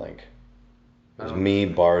don't think. It was me,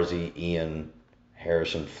 Barzy, Ian,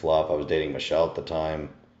 Harrison, Fluff. I was dating Michelle at the time.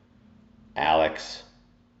 Alex.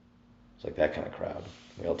 It's like that kind of crowd.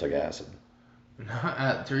 We all took acid.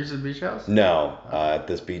 At Teresa's beach house? No, at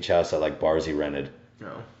this beach house that like Barzy rented.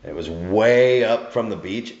 No. It was way up from the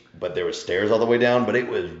beach, but there was stairs all the way down, but it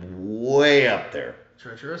was way up there.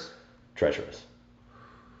 Treacherous? Treacherous.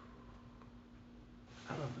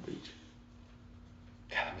 I love the beach.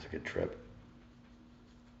 God, that was a good trip.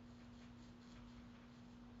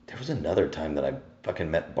 There was another time that I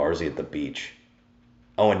fucking met Barzy at the beach.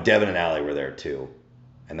 Oh, and Devin and Allie were there too.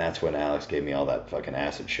 And that's when Alex gave me all that fucking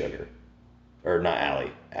acid sugar. Or not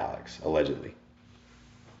Allie, Alex, allegedly.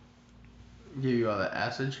 Give you all that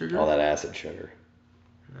acid sugar? All that acid sugar.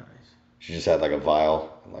 Nice. She just had like a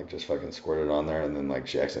vial and like just fucking squirted on there, and then like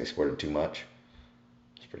she accidentally squirted too much.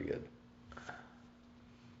 It's pretty good.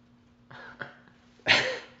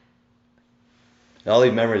 All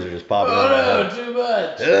these memories are just popping Oh in my no, head. too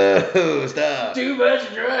much. Oh, stop. Too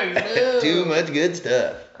much drugs. No. Too much good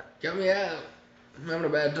stuff. Got me out. I'm having a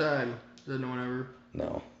bad time. Said no one ever.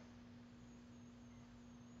 No.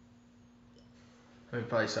 I mean,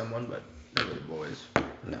 probably someone, but for the boys.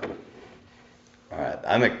 No. All right,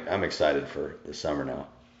 I'm excited for the summer now.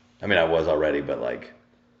 I mean, I was already, but like,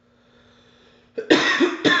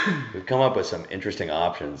 we've come up with some interesting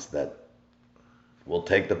options that will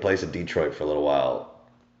take the place of Detroit for a little while.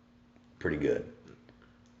 Pretty good.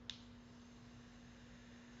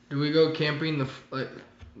 Do we go camping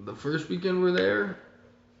the first weekend we're there,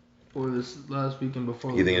 or this last weekend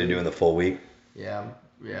before? You thinking of doing the full week? Yeah.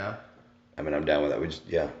 I mean, I'm down with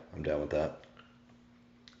that. I'm down with that.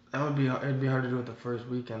 It'd be hard to do it the first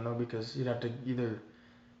weekend though, because you'd have to either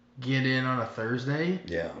get in on a Thursday.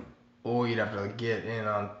 Yeah. Or you'd have to get in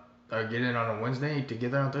on a Wednesday to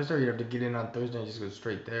get there on Thursday, or you'd have to get in on Thursday and just go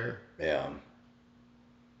straight there. Yeah.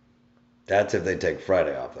 That's if they take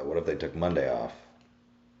Friday off though. What if they took Monday off?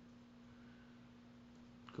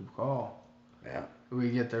 Good call. Yeah. We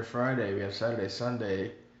get there Friday, we have Saturday,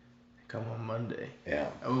 Sunday, come home Monday. Yeah.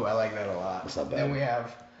 Oh, I like that a lot. That's not bad. Then we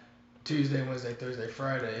have Tuesday, Wednesday, Thursday,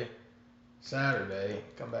 Friday, Saturday,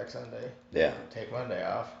 come back Sunday. Yeah. Take Monday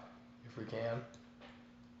off if we can.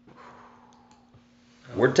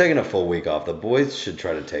 We're taking a full week off. The boys should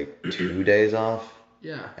try to take 2 days off.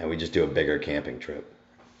 Yeah. And we just do a bigger camping trip.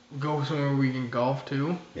 Go somewhere we can golf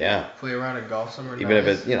too. Yeah. Play around and golf somewhere. Even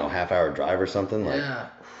nice. if it's, half-hour drive or something. Like, yeah.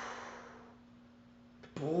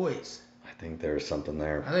 The boys. I think there's something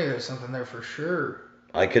there. I think there's something there for sure.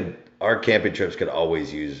 Our camping trips could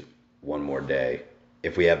always use one more day.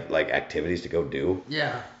 If we have, like, activities to go do.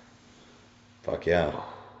 Yeah. Fuck yeah.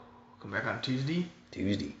 Come back on Tuesday.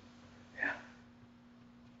 Tuesday. Yeah.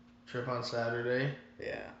 Trip on Saturday.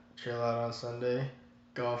 Yeah. Chill out on Sunday.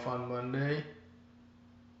 Golf on Monday.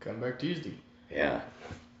 Come back Tuesday. Yeah.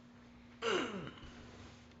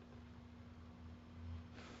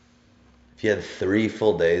 If you had 3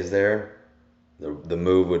 full days there, the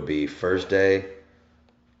move would be first day,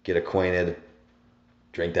 get acquainted,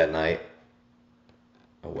 drink that night.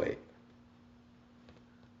 Oh wait.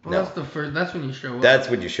 Well, No. that's the first. That's when you show up. That's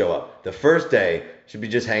when you show up. The first day should be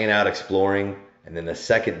just hanging out, exploring, and then the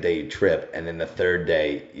second day you trip, and then the third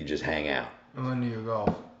day you just hang out. And when do you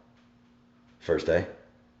golf? First day.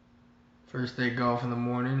 First day golf in the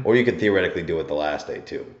morning. Or you could theoretically do it the last day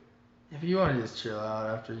too. If you want to just chill out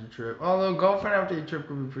after your trip. Although golfing after your trip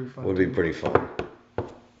would be pretty fun. Would be too. pretty fun.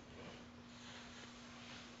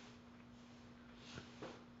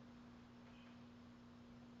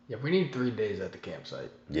 Yeah, we need 3 days at the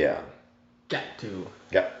campsite. Yeah. Got to.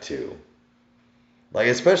 Got to. Like,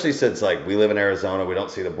 especially since, like, we live in Arizona, we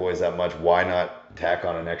don't see the boys that much. Why not tack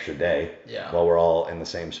on an extra day Yeah. while we're all in the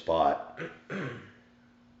same spot?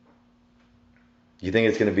 You think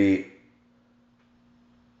it's going to be...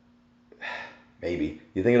 Maybe.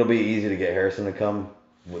 You think it'll be easy to get Harrison to come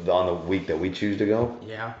on the week that we choose to go?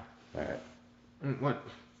 Yeah. All right. What?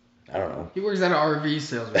 I don't know. He works at an RV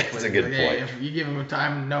salesman. That's a good Like, hey, point. if you give him a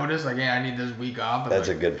time notice, like, hey, I need this week off. That's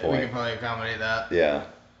like, a good point. We can probably accommodate that. Yeah.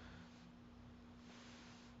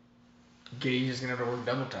 Gage's just gonna have to work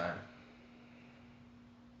double time.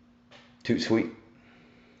 Too sweet.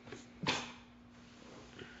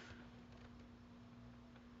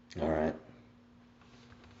 All right.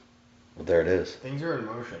 Well, there it is. Things are in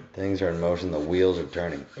motion. Things are in motion. The wheels are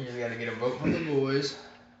turning. We just gotta get a vote from the boys.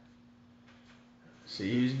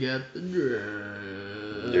 See who's got the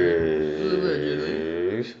drugs.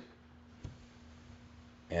 Allegedly.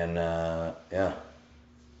 And, yeah.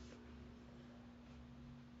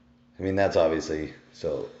 I mean, that's obviously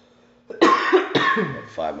so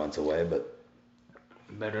 5 months away, but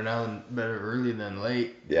Better early than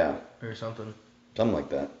late yeah, or something. something like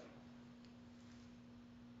that.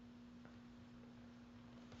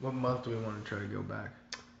 What month do we want to try to go back?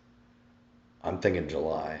 I'm thinking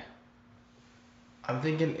July. I'm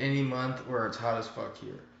thinking any month where it's hot as fuck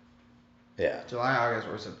here. Yeah. July, August,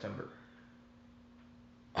 or September.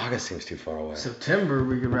 August seems too far away. September,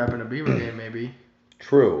 we could wrap in a Beaver game maybe.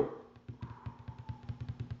 True.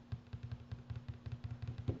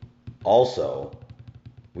 Also,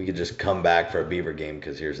 we could just come back for a Beaver game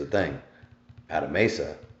because here's the thing. Out of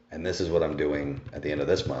Mesa, and this is what I'm doing at the end of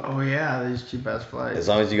this month. Oh yeah, these cheap ass flights. As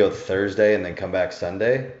long as you go Thursday and then come back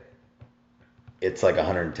Sunday, it's like a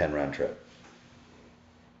 110 round trip.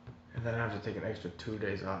 And then I have to take an extra 2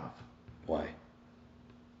 days off. Why?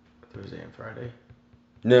 Thursday and Friday.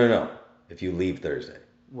 No. If you leave Thursday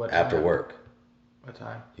What after time? work, What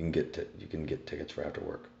time? you can get tickets for after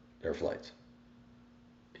work. There are flights.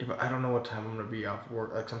 Yeah, but I don't know what time I'm gonna be off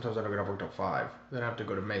work. Like sometimes I don't get off work till 5. Then I have to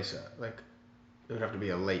go to Mesa. Like it would have to be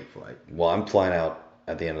a late flight. Well, I'm flying out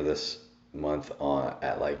at the end of this month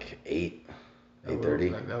at like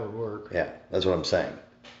 8:30. That would work. Yeah, that's what I'm saying.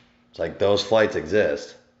 It's like those flights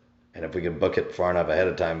exist. And if we can book it far enough ahead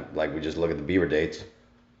of time, like we just look at the Beaver dates,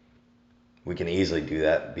 we can easily do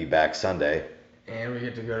that. Be back Sunday. And we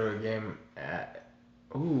get to go to a game at.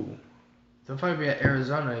 Ooh. They'll probably be at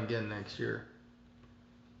Arizona again next year.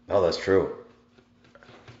 Oh, that's true.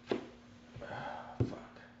 Fuck.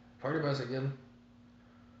 Party bus again.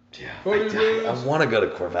 Yeah. Party I bus. want to go to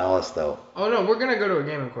Corvallis, though. Oh, no, we're going to go to a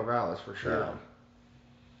game in Corvallis for sure. Yeah.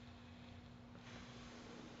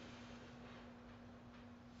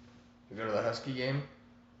 We go to the Husky game.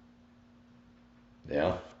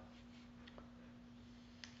 Yeah.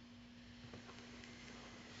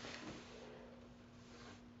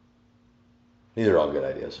 These are all good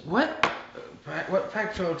ideas. What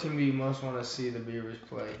Pac-12 team do you most want to see the Beavers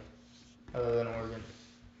play, other than Oregon,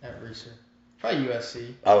 at Reeser? Probably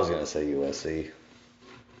USC. I was going to say USC.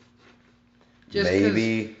 Just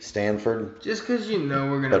Maybe Stanford. Just because you know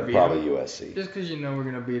we're going to But beat probably them. USC. Just because you know we're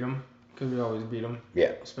going to beat them. Because we always beat them.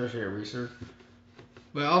 Yeah. Especially at Reeser.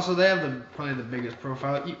 But also they have probably the biggest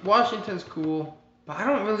profile. Washington's cool, but I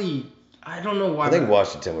don't know why. I think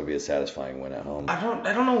Washington would be a satisfying win at home. I don't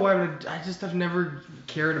know why. I just have never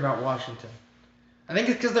cared about Washington. I think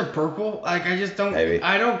it's because they're purple. Like I just don't. Maybe.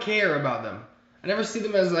 I don't care about them. I never see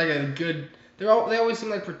them as like a good. They always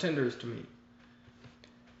seem like pretenders to me.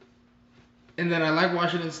 And then I like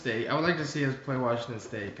Washington State. I would like to see us play Washington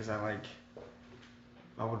State because I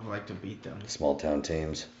would like to beat them. Small town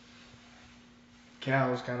teams.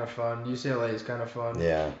 Cal is kind of fun. UCLA is kind of fun.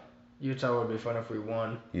 Yeah. Utah would be fun if we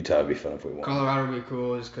won. Utah would be fun if we won. Colorado would be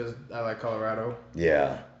cool just because I like Colorado.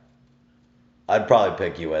 Yeah. I'd probably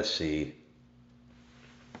pick USC.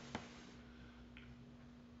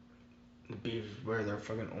 The Beavs wear their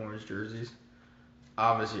fucking orange jerseys.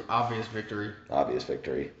 Obvious victory. Obvious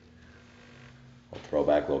victory. Little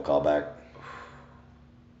throwback, little callback.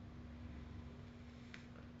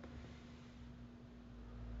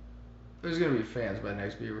 There's gonna be fans by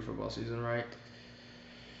next Beaver football season, right?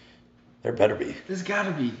 There better be. There's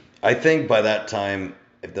gotta be. I think by that time,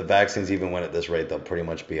 if the vaccines even went at this rate, they'll pretty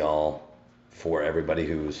much be all for everybody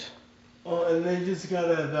who's... Well, and they just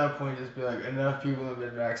gotta, at that point, just be like, enough people have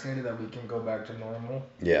been vaccinated that we can go back to normal.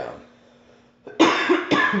 Yeah.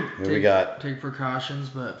 We got Take precautions,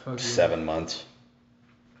 but fuck 7 months.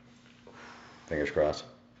 Fingers crossed.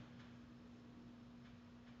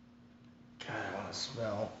 God,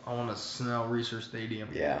 I want to smell Research Stadium.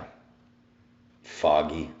 Yeah.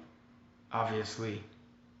 Foggy. Obviously.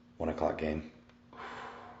 1 o'clock game.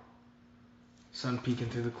 Sun peeking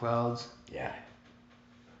through the clouds. Yeah.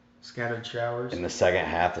 Scattered showers. In the second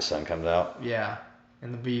half, the sun comes out. Yeah.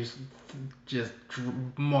 And the Beavs just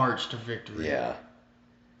march to victory. Yeah.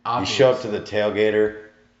 Obviously. You show up to the tailgater.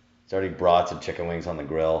 It's already brats and chicken wings on the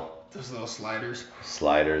grill. Those little sliders.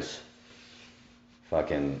 Sliders.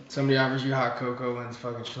 Fucking... Somebody offers you hot cocoa and it's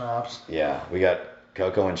fucking schnapps. Yeah. We got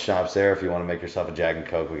cocoa and schnapps there. If you want to make yourself a Jack and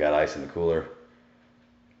Coke, we got ice in the cooler.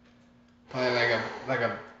 Probably like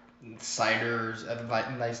a cider,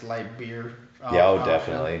 a nice light beer. Yeah, oh,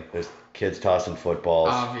 definitely. There's kids tossing footballs.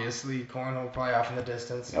 Obviously, cornhole probably off in the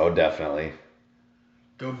distance. Oh, definitely.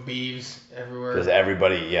 Go Beavs everywhere. Because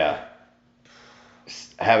everybody, yeah.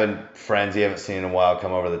 Having friends you haven't seen in a while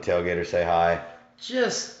come over to the tailgater, say hi.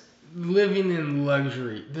 Just living in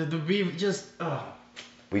luxury. The Beavs just,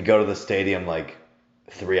 We go to the stadium like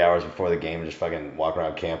 3 hours before the game and just fucking walk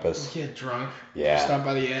around campus. Get drunk. Yeah. Stop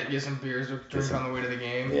by the end, get some beers, drink on the way to the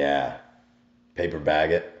game. Yeah. Paper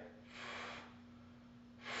bag it.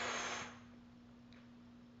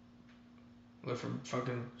 Look for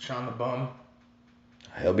fucking Sean the Bum.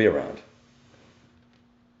 He'll be around.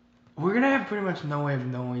 We're gonna have pretty much no way of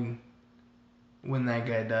knowing when that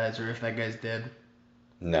guy dies or if that guy's dead.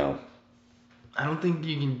 No. I don't think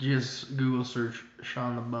you can just Google search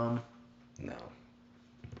Sean the Bum. No.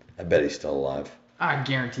 I bet he's still alive. I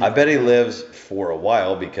guarantee. I bet he lives for a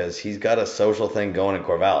while because he's got a social thing going in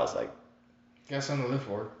Corvallis. Like, Got something to live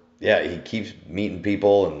for. yeah, he keeps meeting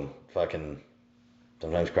people and fucking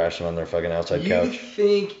sometimes crashing on their fucking outside couch. You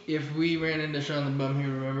think if we ran into Sean the Bum, he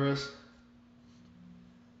would remember us?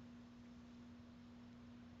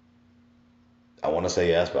 I want to say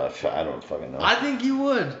yes, but I don't fucking know. I think he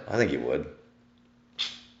would. I think he would.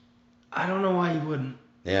 I don't know why he wouldn't.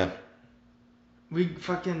 Yeah. He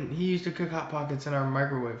used to cook Hot Pockets in our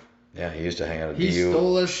microwave. Yeah, he used to hang out at He DU,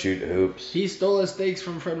 stole us- shoot hoops. He stole his steaks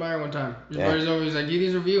from Fred Meyer one time. His Yeah. buddy's over, he's like, do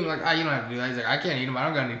these review? I'm like, you don't have to do that. He's like, I can't eat them, I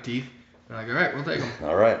don't got any teeth. I'm like, alright, we'll take them.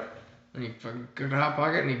 All right. And he fucking cooked a Hot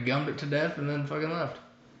Pocket and he gummed it to death and then fucking left.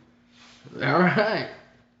 Alright.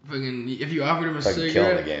 Fucking, if you offered him a Fucking killing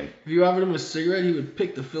the cigarette, game. if you offered him a cigarette, he would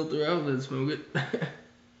pick the filter out and then smoke it.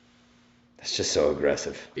 That's just so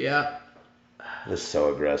aggressive. Yeah. This is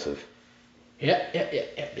so aggressive. Yep.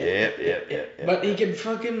 But he can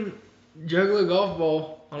fucking juggle a golf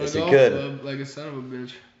ball on Yes, a he golf could. club like a son of a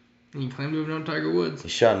bitch. He claimed to have known Tiger Woods. He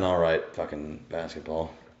shot an alright fucking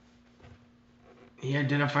basketball. He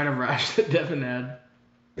identified a rash that Devin had.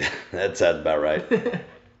 That sounds about right.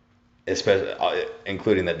 Especially,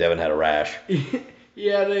 including that Devin had a rash. He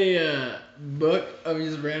had a book of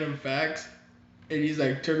just random facts, and he's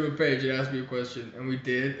like, turn to a page and ask me a question, and we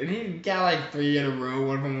did, and he got like 3 in a row.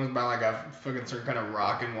 One of them was about like a fucking certain kind of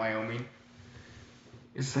rock in Wyoming.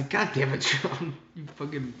 It's like, God damn it, Sean, you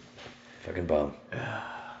fucking bum.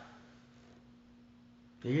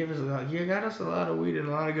 He gave us a lot. He got us a lot of weed and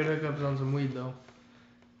a lot of good hookups on some weed though.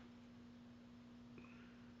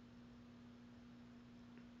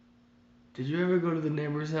 Did you ever go to the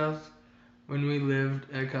neighbor's house when we lived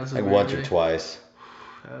at Casa Like Verde? once or twice.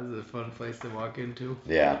 That was a fun place to walk into.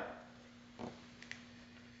 Yeah.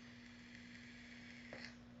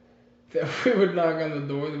 We would knock on the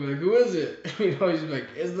door, they'd be like, who is it? And we'd always be like,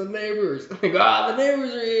 it's the neighbors. Like, the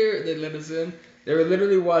neighbors are here. They'd let us in. They were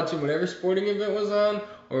literally watching whatever sporting event was on,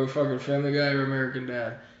 or fucking Family Guy or American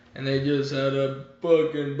Dad. And they just had a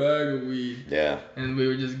fucking bag of weed. Yeah. And we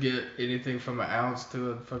would just get anything from an ounce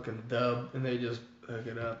to a fucking dub, and they just hook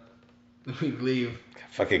it up. We'd leave.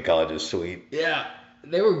 Fucking college is sweet. Yeah.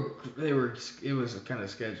 It was kind of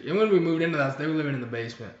sketchy. And when we moved into the house, they were living in the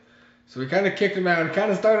basement. So we kind of kicked them out and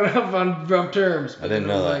kind of started off on rough terms. I didn't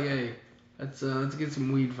know that. Like, hey, let's get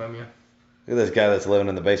some weed from you. Look at this guy that's living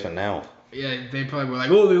in the basement now. Yeah, they probably were like,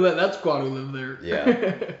 oh, they let that squad who live there.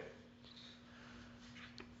 Yeah.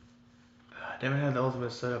 Devin had the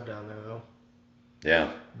ultimate setup down there, though.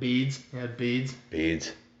 Yeah. Beads. He had beads.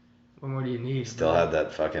 Beads. What more do you need? Still had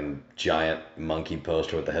that fucking giant monkey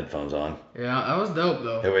poster with the headphones on. Yeah, that was dope,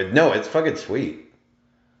 though. No, it's fucking sweet.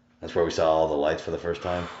 That's where we saw all the lights for the first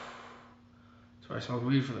time. That's where I smoked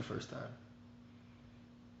weed for the first time.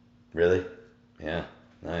 Really? Yeah.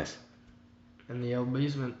 Nice. In the old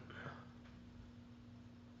basement.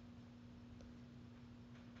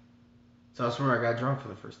 So that's where I got drunk for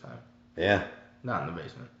the first time. Yeah. Not in the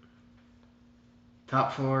basement.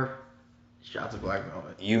 Top floor, shots of Black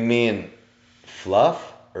Velvet. You mean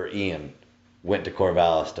Fluff or Ian went to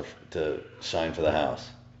Corvallis to sign for the house?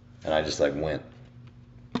 And I just like went.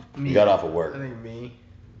 Me. You got off of work. I think me,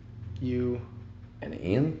 you. And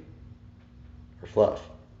Ian? Or Fluff?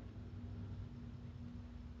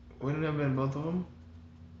 Wouldn't it have been both of them?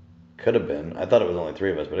 Could have been. I thought it was only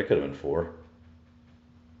 3 of us, but it could have been 4.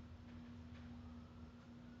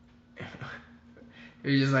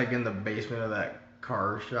 You're just like in the basement of that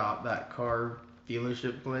car shop, that car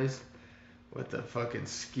dealership place with the fucking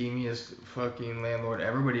schemiest fucking landlord.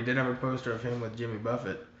 Everybody did have a poster of him with Jimmy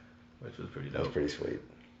Buffett, which was pretty dope. That's pretty sweet.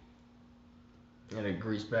 And a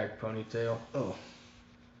greased back ponytail. Oh.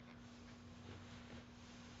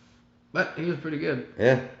 But he was pretty good.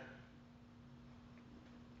 Yeah.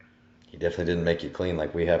 He definitely didn't make you clean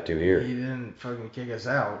like we have to here. He didn't fucking kick us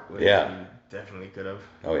out. Which Yeah. He definitely could have.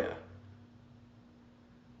 Oh, yeah.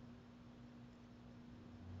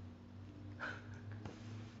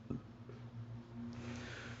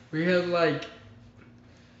 We had like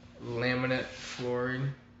laminate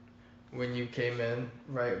flooring when you came in,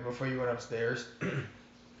 right before you went upstairs.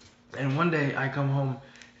 And one day I come home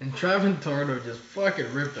and Traventardo just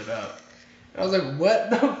fucking ripped it up. And I was like, what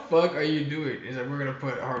the fuck are you doing? He's like, we're gonna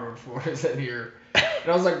put hardwood floors in here.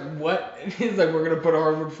 And I was like, what? And he's like, we're gonna put a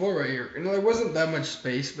hardwood floor right here. And there wasn't that much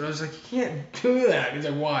space, but I was like, you can't do that. He's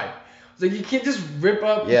like, why? I was like, you can't just rip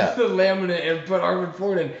up the laminate and put hardwood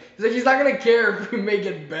floor in. He's like, he's not gonna care if we make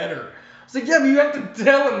it better. I was like, yeah, but you have to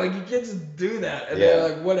tell him, like, you can't just do that. And they're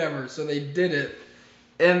like, whatever. So they did it.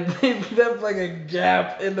 And they left like a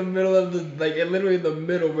gap in the middle of the, like, literally in the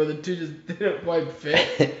middle where the two just didn't quite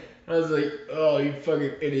fit. I was like, oh, you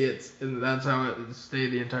fucking idiots. And that's how it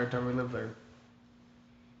stayed the entire time we lived there.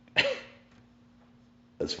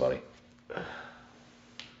 That's funny.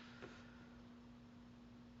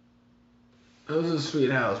 It was a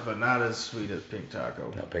sweet house, but not as sweet as Pink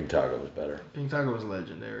Taco. No, Pink Taco was better. Pink Taco was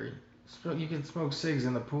legendary. You could smoke cigs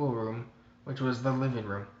in the pool room, which was the living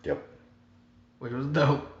room. Yep. Which was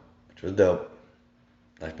dope.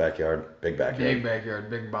 Nice backyard. Big backyard. Big backyard.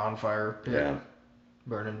 Big bonfire pit. Yeah.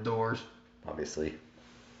 Burning doors. Obviously.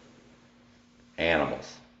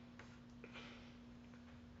 Animals.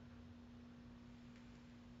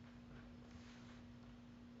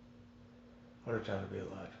 What a time to be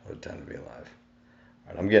alive. What a time to be alive.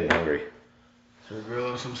 Alright, I'm getting hungry. So we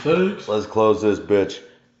grill up some steaks. Let's close this bitch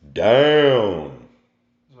down.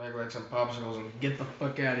 Let's make like some popsicles and get the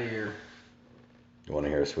fuck out of here. You want to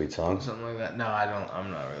hear a sweet song? Something like that. No, I don't.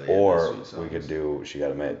 I'm not really. Or into sweet we could songs. do She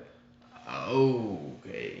Got It Made.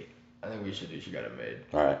 Okay. I think we should do She Got It Made.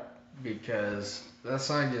 All right. Because that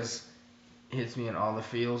song just hits me in all the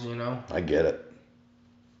feels, you know? I get it.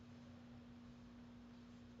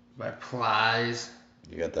 By Plies.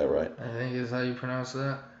 You got that right. I think is how you pronounce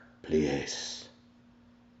that. Please.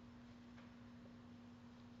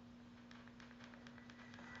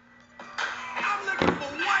 I'm looking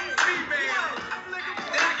for one female that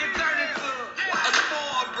I can turn into a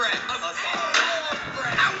spoiled brat.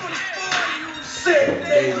 I want to spoil you. 7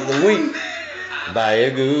 days of the week. Buy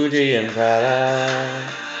you Gucci and Prada.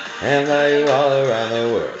 And fly you all around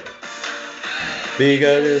the world.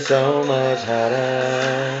 Because you're so much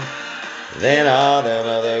hotter than all them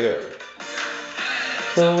other girls.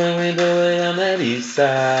 So when we do it on that east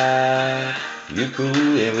side, you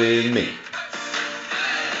coolin' with me.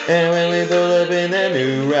 And when we pull up in that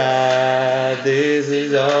new ride, this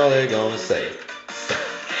is all they're gonna say.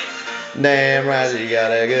 Damn right, she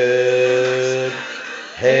got it good.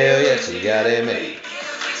 Hell yeah, she got it made.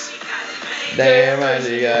 Damn right,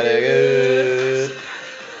 she got it good.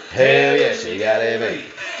 Hell yeah, she got it made.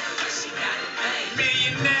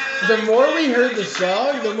 The more we heard the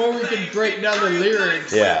song, the more we could break down the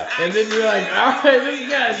lyrics. Yeah, And then you're like, alright, this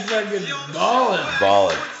guy's fucking balling.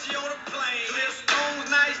 ballin'.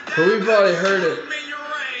 But we probably heard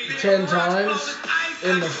it 10 times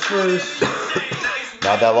in the first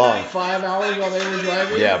Not that long. 5 hours while they were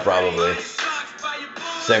driving. Yeah, probably.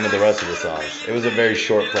 Same with the rest of the songs. It was a very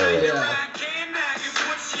short playlist. Yeah.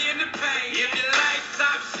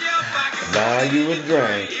 Buy you a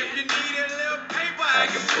drink. I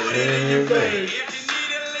can put it in your face.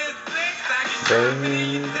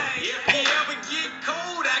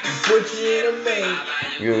 Put you in a mate.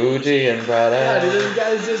 Gucci and God, Prada. dude, this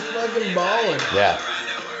guy's just fucking balling. Yeah.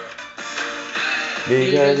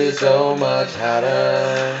 Because it's so much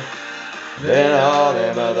hotter than all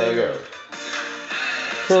them other girls.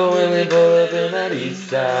 So when we pull up in that east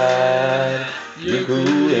side, you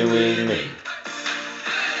coolin' with me.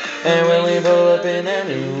 And when we pull up in that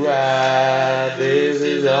new ride, this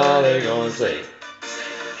is all they're gonna say.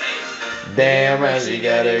 Damn right, she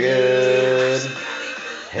got it good.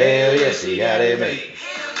 Hell yeah, she got it made.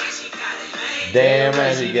 Damn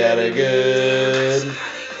right, she got it good.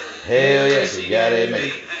 Hell yeah, she got it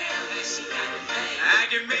made. I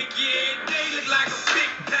can make you every day look like a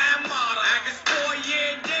big time model. I can spoil you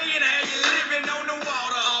every day and have you living on the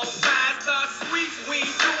water. All five-star suites, we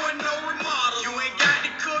ain't doing no remodel. You ain't got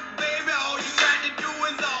to cook, baby, all you got to do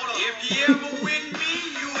is order. If you ever with me,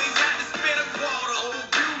 you ain't got to spend a quarter. Oh,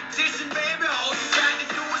 beautician, baby, all you got to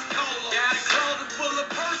do is call her. Got a closet full of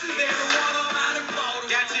purses, every one of them out of bottle.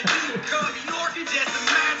 Got your deep cup York and just a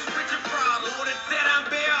match with your problem. Want to set out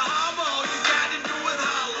Bear Harbor, all you got to do is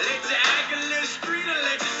holler. Let you act a little street or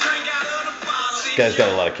let you drink out of the bottle. This guy's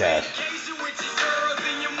got a lot of cash. Vacation with your girls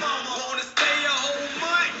and your mama. Wanna stay a whole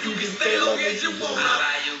month? You can stay long as you want.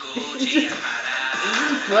 He's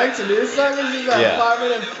flexing, dude. This song is just a Yeah.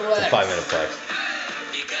 5-minute flex. It's a 5-minute flex.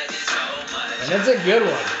 And it's a good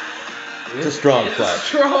one. It's a strong It's flex.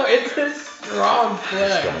 strong. It's a strong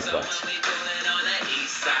flex. Strong flex.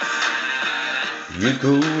 You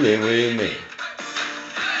coolin' with me.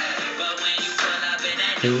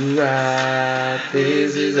 New ride,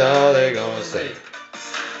 this is all they're gonna say.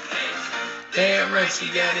 Damn right, she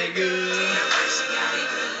got it good.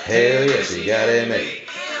 Hell yeah, she got it made.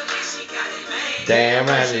 Damn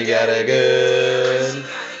right, she got it good.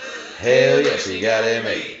 Hell yeah, she got it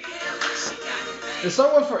made. The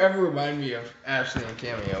song will forever remind me of Ashley and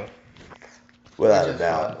Cameo. Without which a is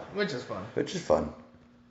doubt. fun, which is fun. Which is fun.